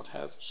 would not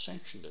have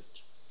sanctioned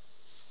it.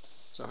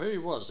 So here he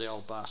was, the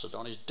old bastard,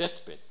 on his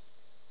deathbed.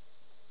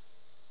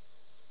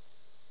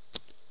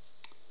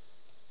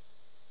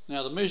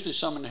 Now, the measly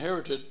sum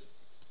inherited,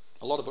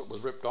 a lot of it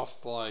was ripped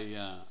off by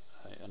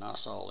an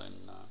arsehole in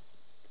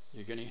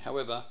New Guinea.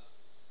 However,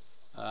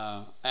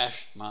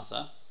 Ash,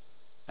 Martha,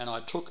 and I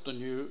took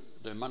the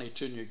money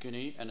to New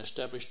Guinea and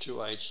established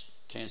 2 AIDS,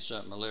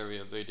 cancer,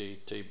 malaria, VD,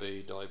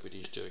 TB,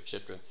 diabetes 2,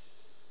 etc.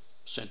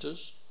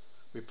 centres.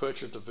 We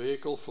purchased a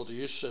vehicle for the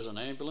use as an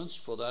ambulance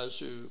for those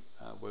who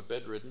were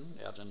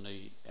bedridden out in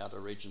the outer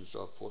regions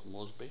of Port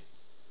Moresby,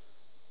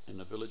 in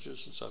the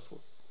villages and so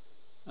forth,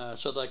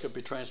 so they could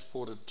be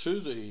transported to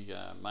the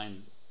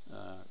main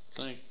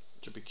clinic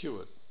to be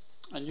cured.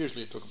 And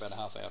usually it took about a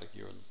half hour to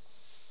cure them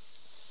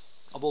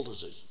of all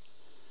diseases.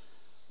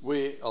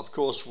 We, of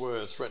course,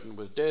 were threatened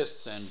with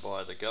death and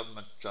by the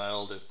government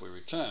jailed if we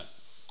returned.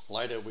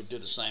 Later we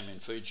did the same in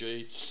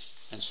Fiji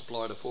and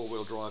supplied a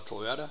 4-wheel drive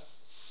Toyota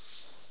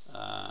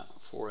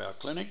for our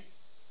clinic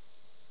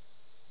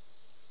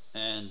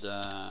and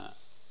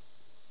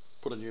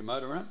put a new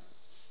motor in it.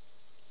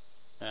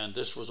 And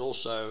this is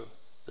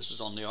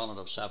on the island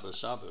of Sabu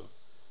Sabu,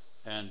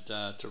 and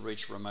to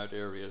reach remote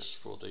areas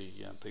for the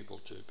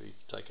people to be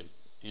taken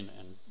in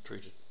and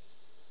treated.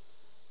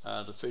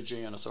 The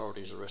Fijian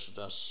authorities arrested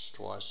us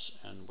twice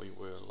and we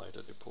were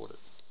later deported.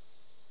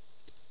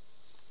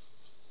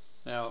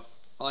 Now,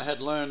 I had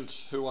learned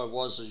who I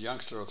was as a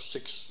youngster of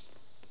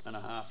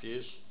 6.5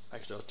 years.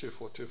 Actually, I was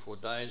 2424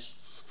 days.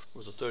 It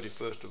was the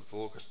 31st of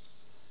August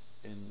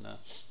in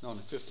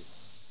 1950.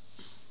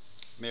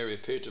 Mary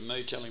appeared to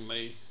me telling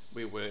me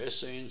we were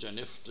Essenes and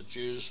if the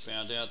Jews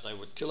found out they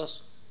would kill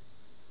us.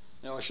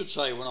 Now, I should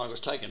say when I was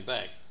taken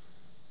back,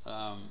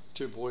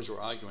 2 boys were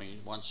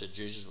arguing. One said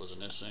Jesus was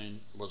an Essene,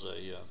 was a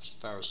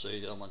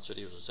Pharisee. The other one said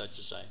he was a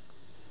Sadducee.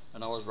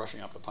 And I was rushing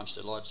up to punch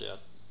their lights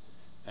out.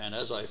 And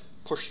as I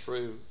pushed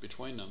through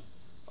between them,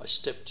 I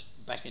stepped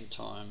back in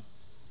time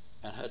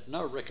and had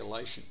no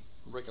recollection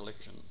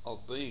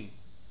of being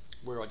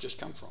where I just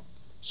come from,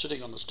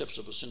 sitting on the steps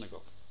of a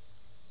synagogue.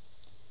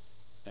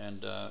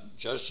 And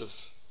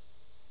Joseph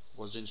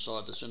was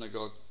inside the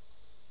synagogue,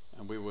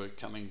 and we were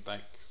coming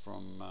back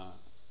from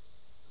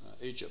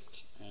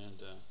Egypt, and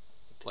the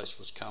place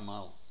was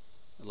Carmel,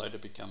 and later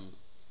become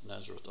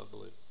Nazareth, I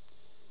believe.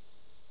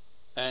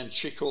 And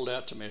she called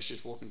out to me as she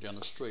was walking down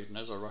the street, and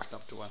as I rushed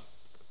up to her,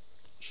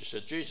 she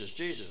said, Jesus,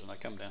 Jesus, and I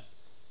come down.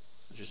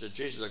 And she said,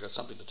 Jesus, I've got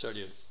something to tell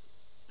you.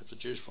 If the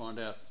Jews find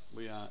out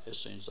we are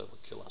Essenes, they will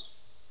kill us.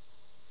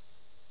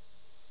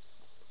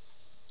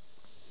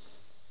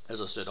 As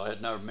I said, I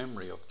had no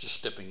memory of just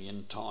stepping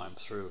in time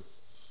through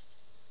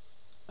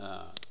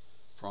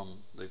from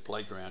the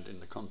playground in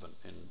the convent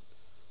in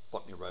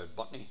Botany Road,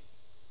 Botany,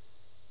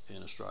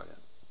 in Australia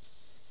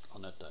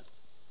on that day.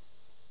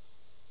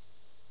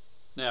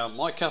 Now,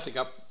 my Catholic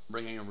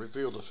upbringing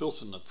revealed the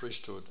filth in the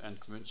priesthood and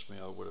convinced me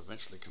I would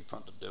eventually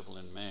confront the devil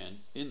in man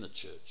in the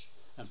church.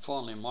 And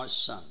finally, my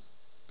son,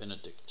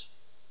 Benedict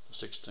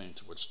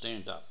XVI, would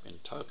stand up in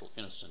total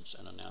innocence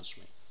and announce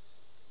me.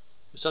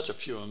 He's such a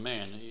pure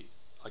man,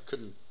 I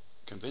couldn't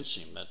convince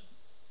him that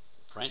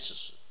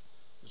Francis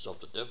is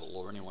of the devil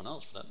or anyone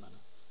else for that matter.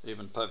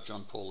 Even Pope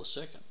John Paul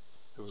II,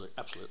 who was an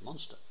absolute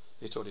monster,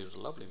 he thought he was a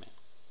lovely man.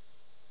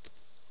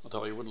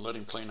 Although he wouldn't let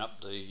him clean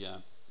up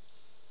the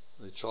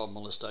child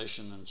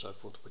molestation and so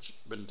forth, which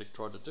Benedict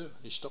tried to do.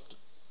 He stopped it.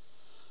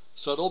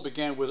 So it all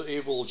began with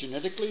evil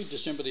genetically.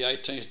 December the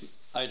 18th,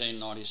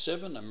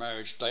 1897, the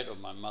marriage date of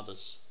my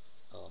mother's,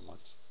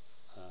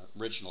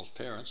 Reginald's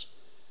parents,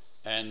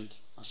 and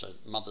I say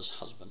mother's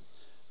husband,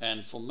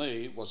 and for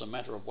me was a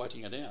matter of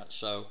waiting it out.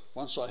 So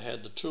once I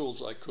had the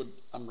tools, I could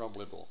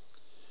unravel it all.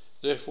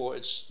 Therefore,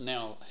 it's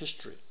now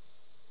history,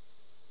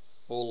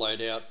 all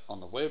laid out on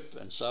the web,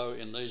 and so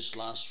in these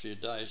last few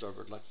days, I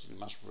reluctantly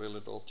must reveal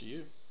it all to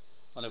you.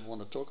 I never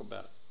want to talk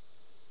about it.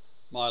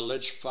 My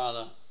alleged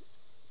father,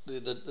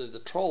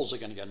 the trolls are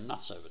going to go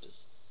nuts over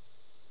this.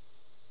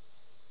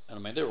 And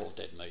I mean, they're all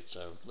dead meat,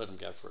 so let them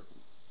go for it.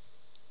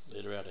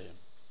 Let her out of here.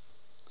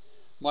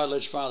 My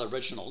alleged father,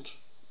 Reginald,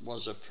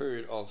 was a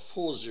period of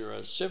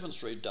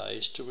 4073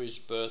 days to his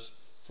birth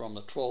from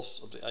the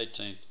 12th of the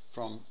 18th,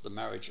 from the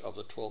marriage of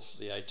the 12th of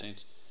the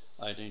 18th,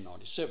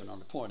 1897.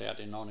 And I point out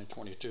in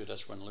 1922,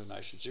 that's when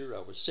lunation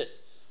zero was set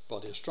by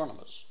the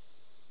astronomers,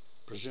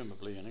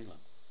 presumably in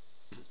England.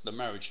 The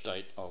marriage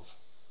date of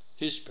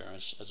his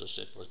parents, as I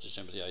said, was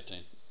December the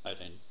 18th,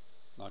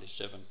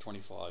 1897,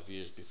 25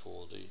 years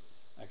before the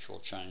actual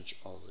change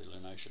of the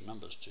lunation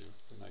numbers to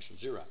lunation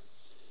 0.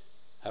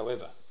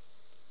 However,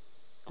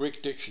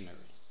 Greek dictionary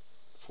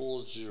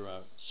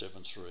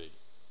 4073,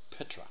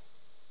 Petra,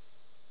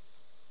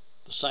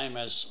 the same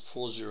as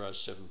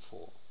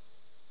 4074,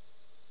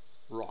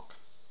 rock,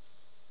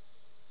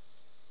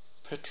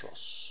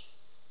 Petros,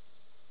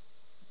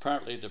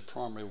 apparently the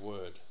primary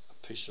word,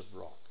 a piece of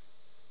rock,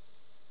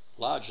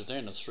 larger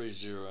than a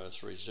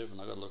 3037,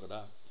 I've got to look it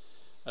up,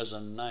 as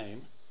a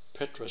name,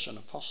 Petrus, an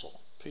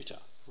apostle, Peter,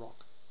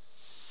 rock.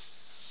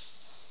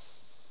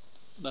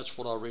 That's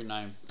what I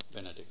renamed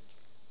Benedict.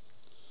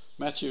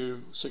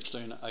 Matthew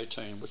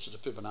 16:18, which is a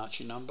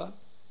Fibonacci number,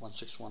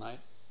 1618.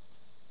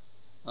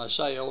 I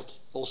say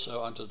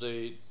also unto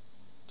thee,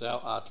 thou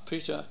art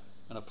Peter,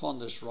 and upon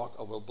this rock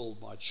I will build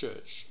my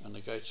church, and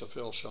the gates of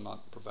hell shall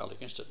not prevail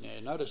against it. Now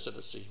you notice that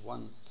it's the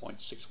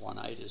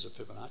 1.618 is a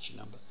Fibonacci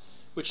number,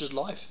 which is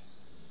life.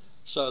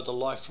 So the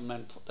life from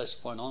that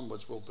point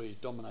onwards will be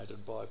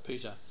dominated by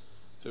Peter,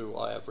 who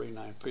I have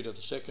renamed Peter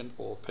II,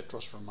 or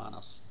Petros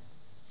Romanus,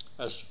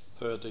 as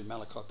per the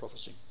Malachi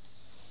prophecy.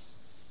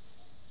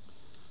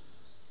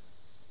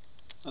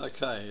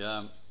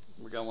 Okay,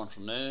 we go on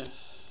from there.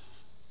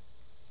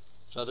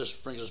 So this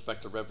brings us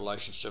back to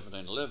Revelation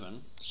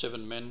 17:11.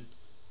 7 men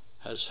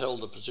has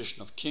held the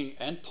position of king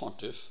and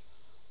pontiff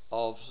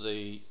of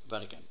the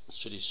Vatican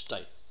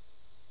city-state.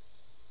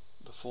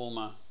 The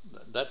former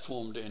that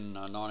formed in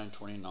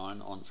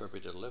 1929 on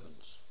February the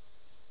 11th.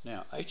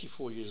 Now,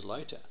 84 years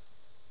later,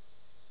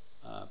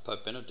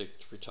 Pope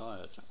Benedict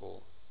retired,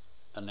 or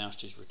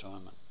announced his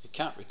retirement. He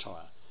can't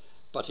retire,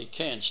 but he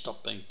can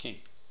stop being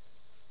king.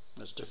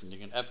 That's different. You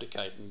can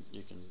abdicate and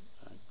you can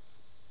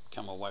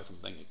come away from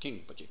being a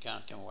king, but you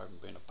can't come away from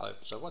being a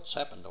pope. So what's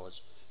happened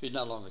was he's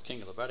no longer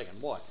king of the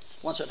Vatican. Why?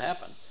 Once it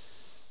happened,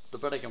 the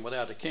Vatican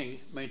without a king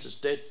means it's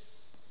dead.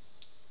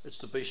 It's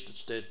the beast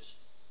that's dead.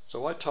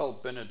 So I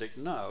told Benedict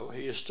no,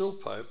 he is still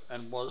pope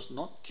and was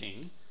not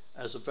king,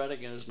 as the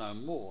Vatican is no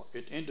more.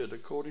 It ended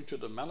according to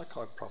the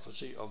Malachi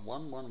prophecy of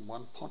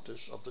 111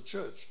 pontiffs of the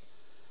church.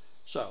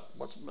 So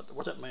what's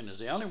that mean is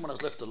the only one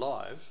that's left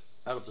alive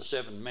out of the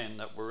 7 men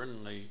that were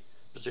in the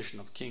position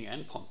of king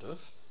and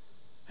pontiff.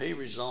 He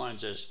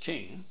resigns as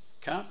king,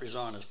 can't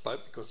resign as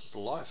pope because it's a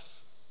life.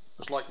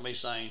 It's like me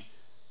saying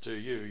to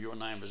you, your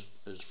name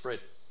is Fred,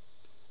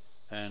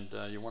 and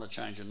you want to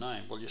change your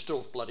name. Well, you're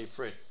still bloody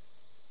Fred,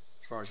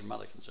 as far as your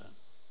mother is concerned,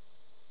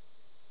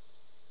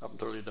 up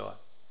until you die.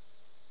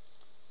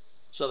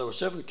 So there were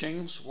 7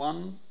 kings.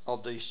 One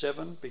of the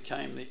 7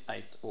 became the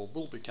 8th, or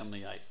will become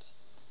the 8th.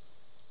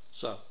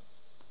 So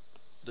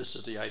this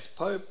is the 8th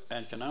pope,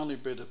 and can only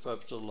be the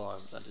pope still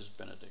alive. That is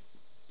Benedict.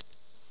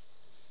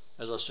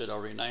 As I said, I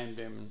renamed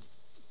him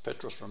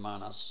Petros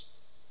Romanus,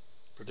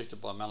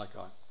 predicted by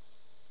Malachi.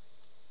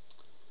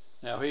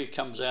 Now he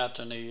comes out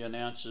and he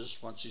announces,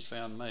 once he's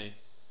found me,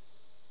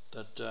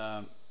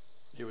 that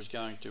he was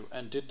going to,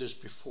 and did this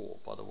before,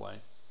 by the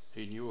way,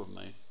 he knew of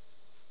me,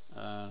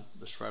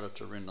 the Shroud of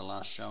Turin, the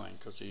last showing,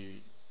 because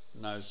he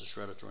knows the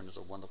Shroud of Turin is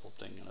a wonderful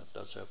thing, and it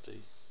does have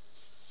the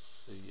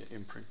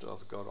imprint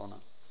of God on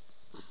it.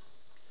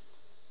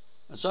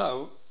 And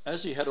so,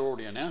 as he had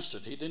already announced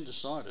it, he then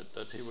decided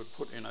that he would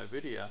put in a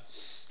video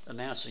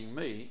announcing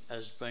me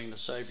as being the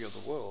saviour of the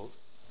world,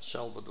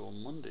 Salvator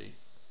Mundi,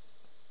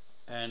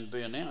 and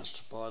be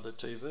announced by the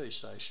TV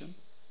station.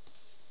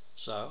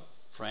 So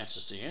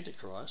Francis the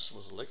Antichrist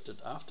was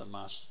elected after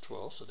March the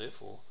 12th, so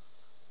therefore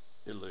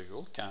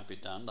illegal, can't be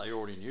done. They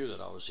already knew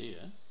that I was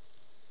here,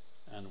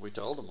 and we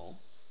told them all.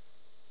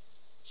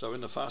 So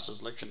in the fastest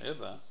election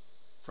ever,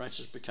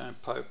 Francis became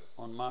Pope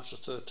on March the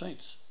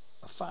 13th,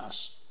 a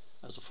farce,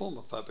 as the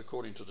former Pope,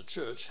 according to the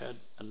Church, had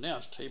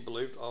announced he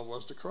believed I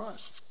was the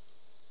Christ.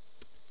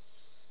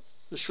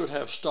 This should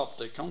have stopped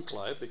the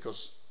conclave,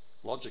 because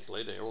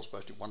logically they're all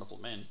supposed to be wonderful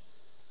men,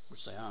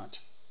 which they aren't,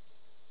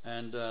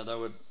 and they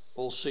would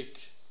all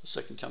seek the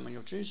second coming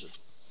of Jesus.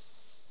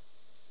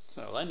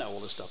 So they know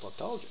all this stuff I've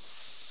told you.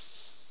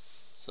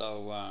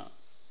 So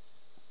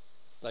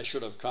they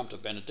should have come to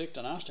Benedict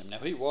and asked him. Now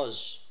he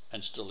was,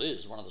 and still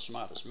is, one of the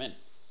smartest men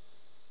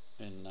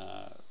in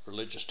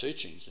religious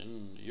teachings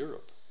in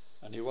Europe,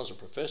 and he was a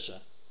professor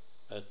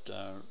at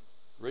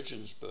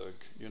Regensburg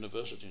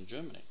University in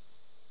Germany.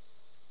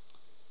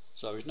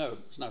 So he's no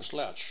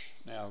slouch.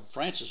 Now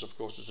Francis, of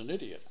course, is an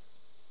idiot.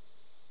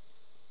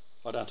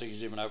 I don't think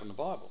he's even opened the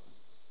Bible.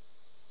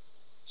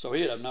 So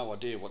he'd have no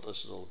idea what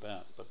this is all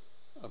about. But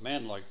a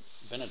man like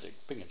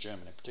Benedict, being a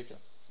German in particular,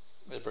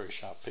 they're very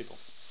sharp people.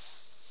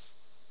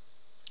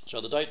 So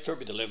the date,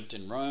 February the 11th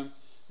in Rome,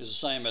 is the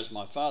same as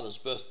my father's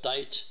birth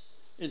date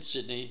in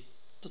Sydney,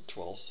 the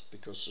 12th,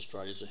 because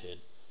Australia's ahead.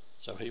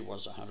 So he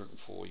was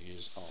 104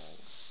 years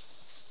old.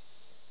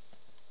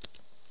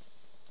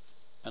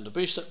 And the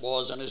beast that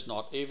was and is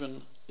not,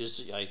 even is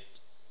the 8th,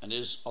 and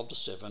is of the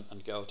 7,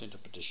 and goeth into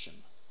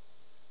perdition.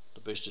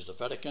 The beast is the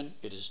Vatican,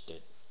 it is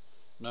dead.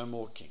 No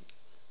more king,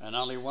 and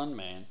only one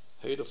man,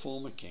 he the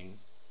former king,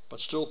 but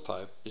still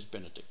Pope, is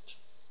Benedict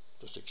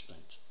the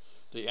 16th.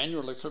 The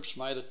annual eclipse,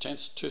 May the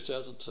 10th,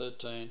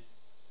 2013,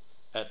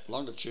 at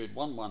longitude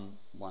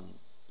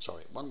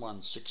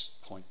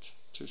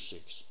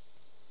 116.26,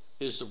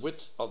 is the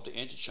width of the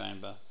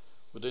antechamber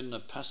within the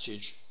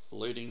passage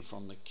leading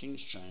from the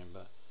King's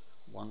Chamber,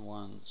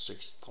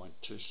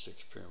 116.26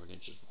 pyramid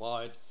inches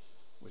wide,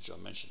 which I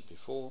mentioned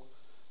before.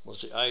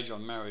 Was the age I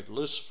married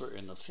Lucifer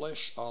in the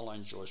flesh,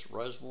 Eileen Joyce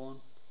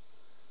Rosewarne.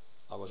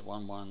 I was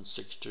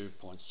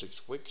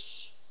 1162.6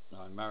 weeks.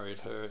 I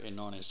married her in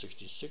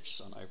 1966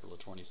 on April the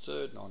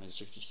 23rd.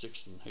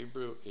 1966 in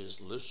Hebrew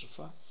is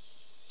Lucifer.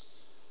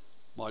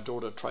 My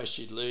daughter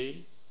Tracy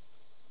Lee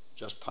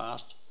just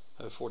passed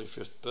her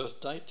 45th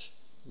birth date,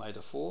 May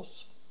the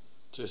 4th,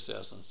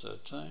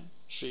 2013.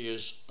 She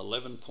is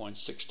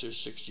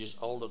 11.626 years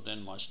older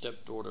than my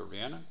stepdaughter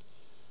Rhiannon,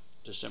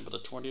 December the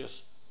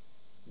 20th,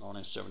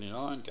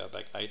 1979. Go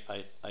back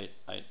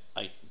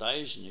 8888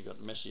 days and you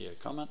got Messier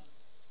comment.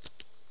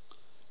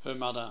 Her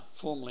mother,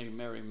 formerly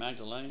Mary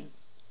Magdalene,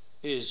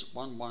 is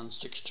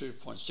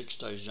 1162.6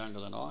 days younger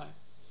than I.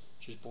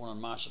 She's born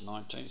on March the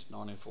 19th,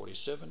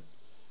 1947.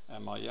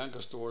 And my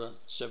youngest daughter,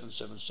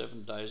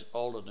 777 days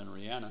older than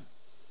Rhiannon.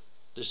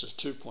 This is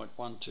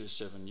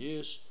 2.127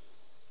 years.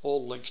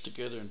 All links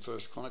together in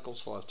 1 Chronicles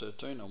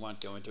 5:13. I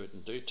won't go into it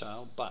in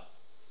detail, but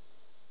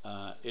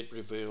it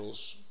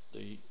reveals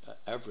the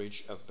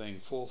average of being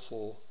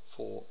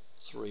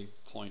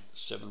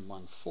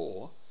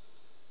 4443.714,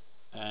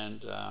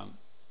 and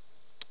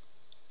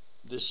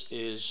this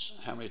is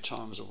how many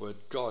times the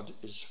word God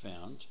is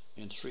found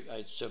in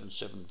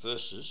 3877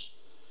 verses,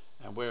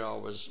 and where I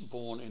was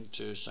born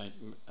into St.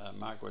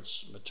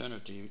 Margaret's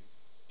maternity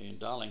in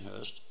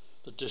Darlinghurst,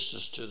 the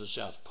distance to the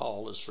South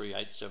Pole is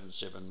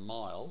 3877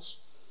 miles.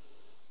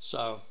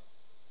 So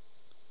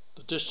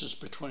the distance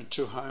between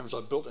two homes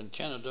I built in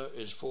Canada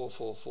is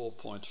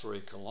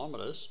 444.3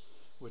 kilometres,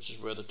 which is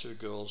where the two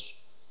girls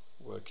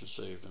were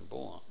conceived and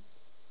born.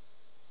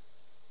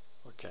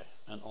 Okay,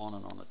 and on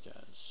it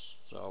goes.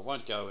 So I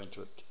won't go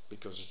into it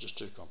because it's just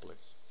too complex.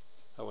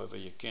 However,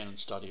 you can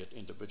study it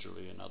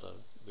individually in other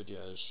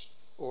videos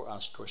or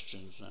ask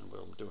questions and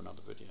we'll do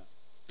another video.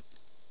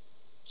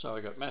 So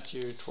I got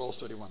Matthew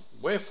 12:31.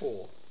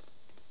 Wherefore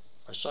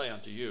I say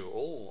unto you,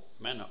 all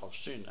manner of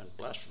sin and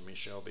blasphemy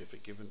shall be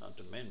forgiven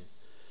unto men,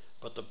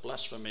 but the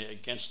blasphemy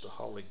against the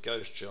Holy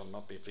Ghost shall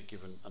not be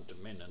forgiven unto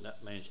men. And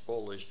that means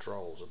all these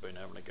trolls have been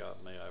having a go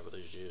at me over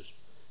these years.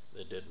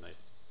 They're dead meat.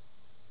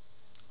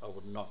 I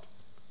would not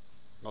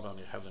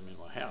only have them in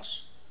my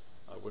house,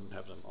 I wouldn't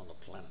have them on the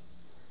planet.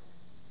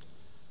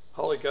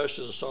 Holy Ghost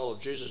is the soul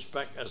of Jesus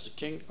back as the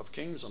King of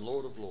Kings and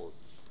Lord of Lords.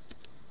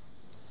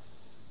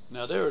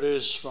 Now there it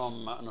is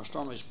from an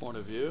astronomer's point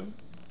of view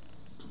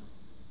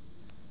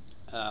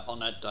on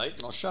that date,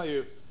 and I'll show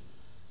you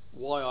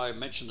why I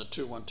mentioned the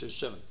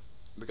 2127.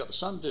 We've got the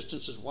sun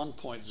distance is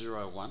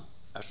 1.01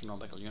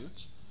 astronomical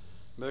units,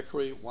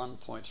 Mercury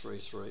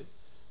 1.33,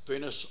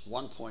 Venus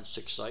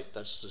 1.68,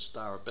 that's the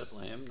star of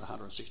Bethlehem, the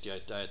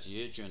 168th day of the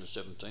year, June the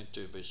 17th,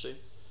 2 BC.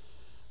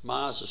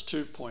 Mars is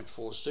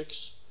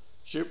 2.46,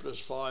 Jupiter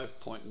is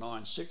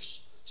 5.96,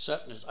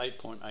 Saturn is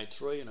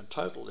 8.83, and a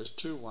total is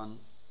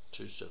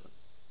 2127.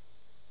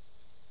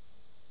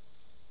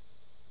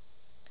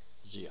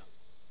 Zia.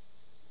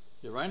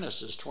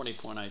 Uranus is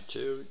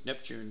 20.82,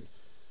 Neptune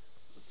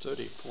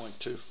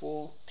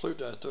 30.24,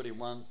 Pluto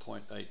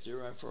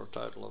 31.80 for a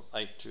total of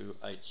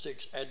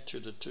 8286. Add to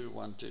the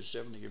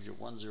 2127 to give you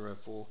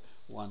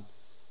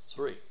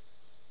 10413.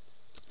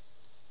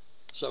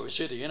 So we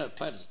see the inner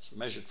planets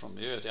measured from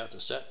the Earth out to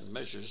Saturn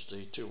measures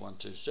the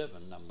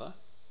 2127 number,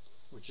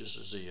 which is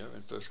the Zia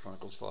in 1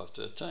 Chronicles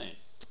 5:13.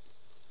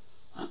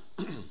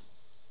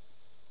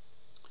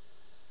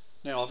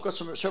 Now I've got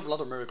several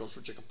other miracles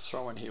which I can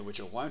throw in here which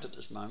I won't at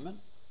this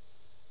moment.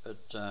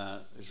 It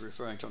is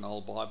referring to an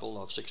old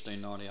Bible of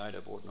 1698 I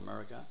bought in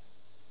America.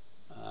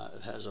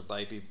 It has a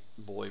baby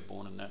boy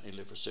born in that. He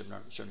lived for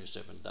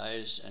 777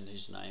 days and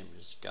his name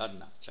is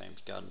Gardner,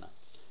 James Gardner.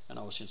 And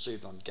I was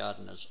conceived on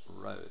Gardiner's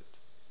Road.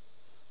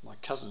 My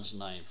cousin's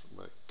name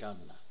was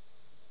Gardner.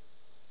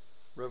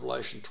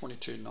 Revelation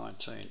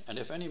 22:19. And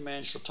if any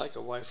man shall take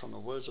away from the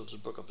words of the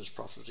book of this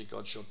prophecy,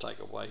 God shall take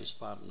away his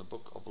part in the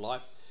book of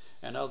life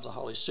and of the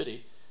holy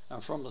city,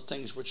 and from the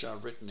things which are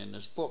written in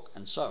this book.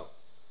 And so,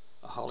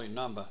 a holy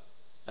number,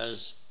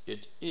 as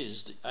it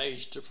is the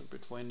age difference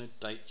between the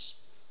dates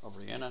of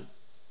Rhiannon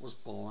was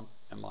born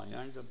and my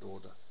younger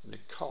daughter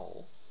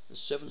Nicole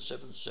is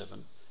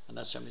 777, and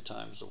that's how many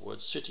times the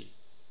word city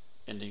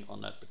ending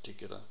on that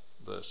particular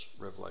verse,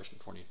 Revelation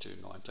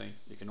 22:19.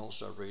 You can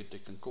also read the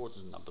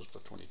concordance numbers for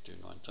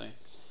 22:19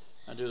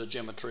 and do the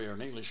gematria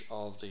in English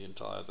of the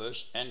entire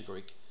verse, and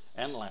Greek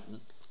and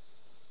Latin,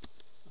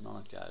 and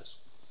on it goes.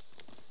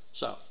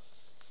 So,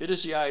 it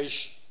is the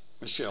age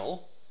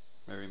Michelle,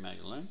 Mary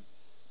Magdalene,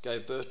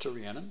 gave birth to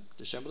Rhiannon,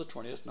 December the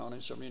 20th,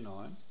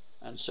 1979,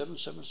 and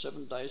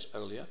 777 days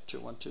earlier,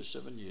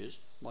 2127 years,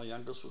 my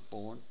youngest was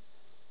born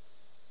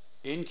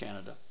in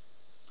Canada,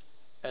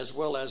 as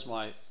well as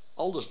my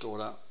oldest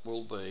daughter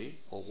will be,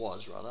 or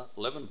was rather,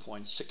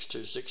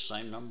 11.626,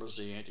 same number as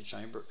the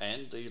antechamber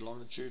and the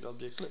longitude of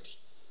the eclipse.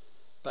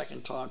 Back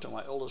in time to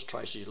my eldest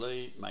Tracy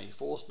Lee, May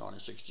 4th,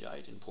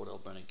 1968, in Port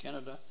Alberni,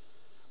 Canada,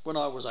 when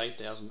I was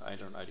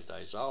 8,880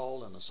 days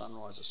old and the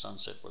sunrise to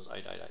sunset was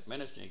 888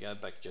 minutes, and you go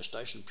back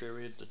gestation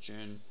period to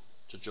June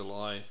to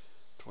July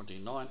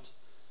 29th,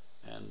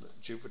 and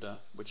Jupiter,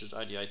 which is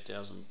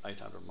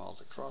 88,800 miles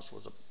across,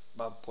 was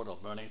above Port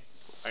Alberni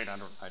for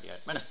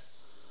 888 minutes.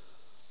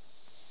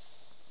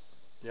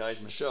 The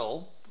age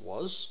Michelle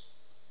was,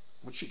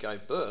 when she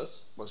gave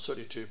birth, was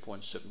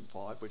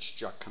 32.75, which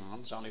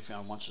Jacan's only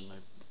found once in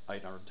the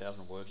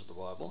 800,000 words of the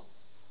Bible.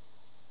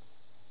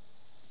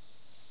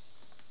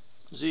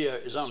 Zia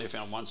is only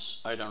found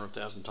once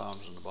 800,000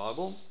 times in the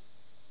Bible,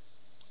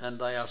 and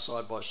they are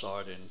side by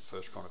side in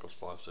 1 Chronicles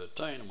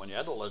 5:13. And when you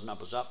add all those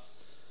numbers up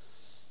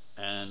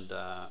and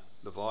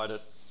divide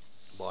it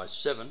by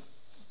 7,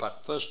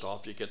 but first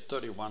off you get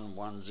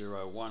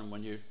 31,101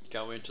 when you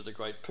go into the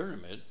Great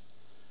Pyramid,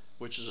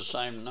 which is the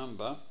same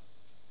number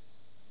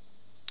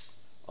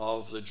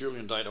of the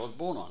Julian date I was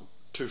born on,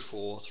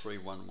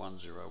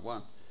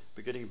 24,31101.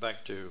 But getting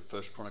back to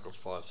 1 Chronicles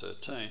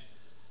 5:13,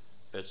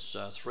 it's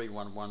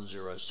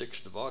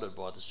 31106 divided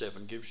by the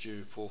 7 gives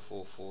you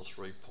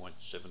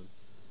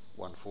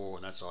 4443.714,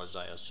 and that's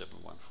Isaiah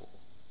 7:14.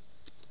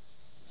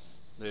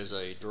 There's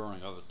a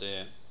drawing of it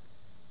there.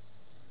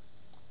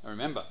 And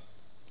remember,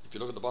 if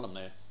you look at the bottom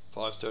there,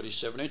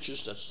 537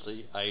 inches, that's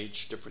the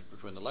age difference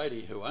between the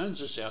lady who owns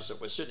this house that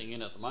we're sitting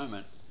in at the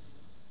moment,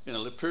 in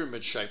a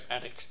pyramid-shaped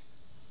attic,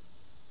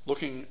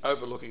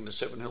 overlooking the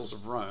 7 hills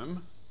of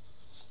Rome,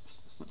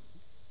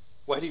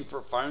 waiting for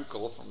a phone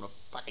call from the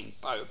fucking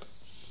Pope,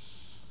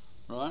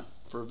 right,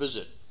 for a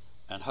visit,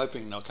 and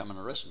hoping they'll come and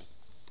arrest me.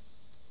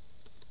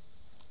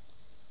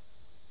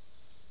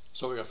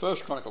 So we've got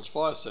 1 Chronicles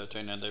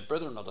 5:13, and their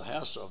brethren of the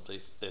house of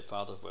their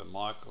fathers were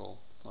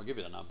Michael, I'll give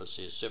you the numbers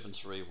here,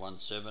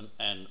 7317,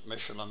 and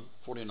Meshullam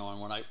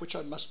 4918, which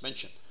I must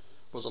mention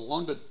was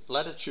along the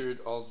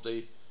latitude of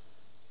the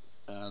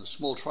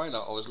small trailer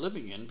I was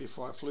living in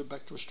before I flew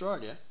back to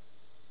Australia,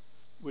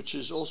 which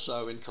is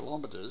also in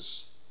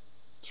kilometres,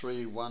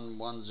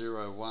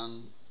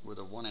 31101 with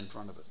a 1 in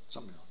front of it,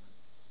 something like that.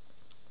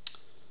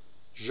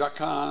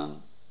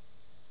 Jacan,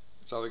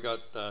 so we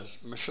got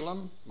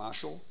Meshullam,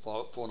 Marshall,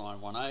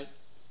 4918,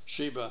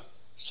 Sheba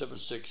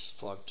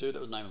 7652,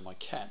 that was the name of my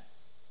cat,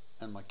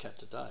 and my cat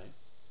today,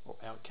 or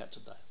our cat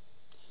today.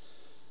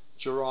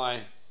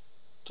 Jerai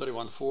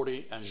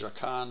 3140, and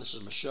Jacan, this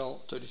is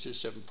Michelle,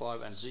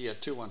 3275, and Zia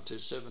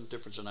 2127,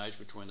 difference in age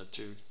between the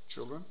two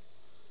children,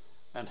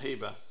 and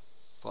Heba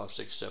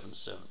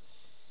 5677.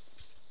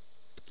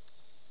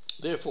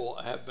 Therefore,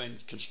 I have been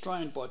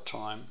constrained by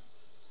time,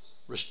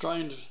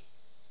 restrained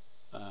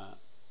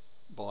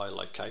by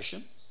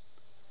location,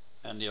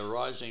 and the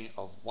arising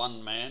of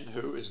one man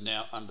who is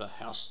now under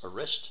house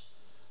arrest,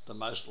 the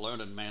most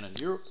learned man in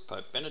Europe,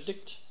 Pope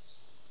Benedict,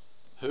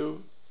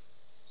 who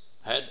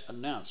had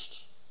announced,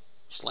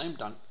 slam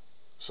dunk,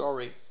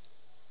 sorry,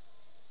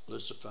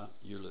 Lucifer,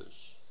 you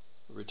lose,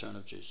 the return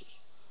of Jesus.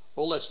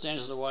 All that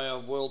stands in the way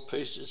of world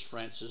peace is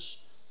Francis,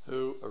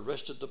 who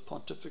arrested the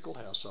pontifical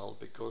household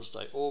because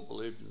they all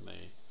believed in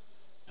me,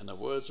 and the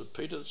words of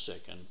Peter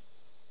II,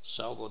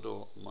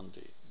 Salvador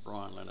Mundi,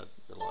 Brian Leonard,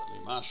 Golightly,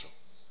 Marshall.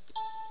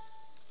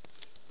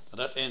 And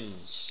that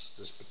ends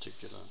this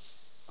particular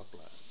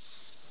upload.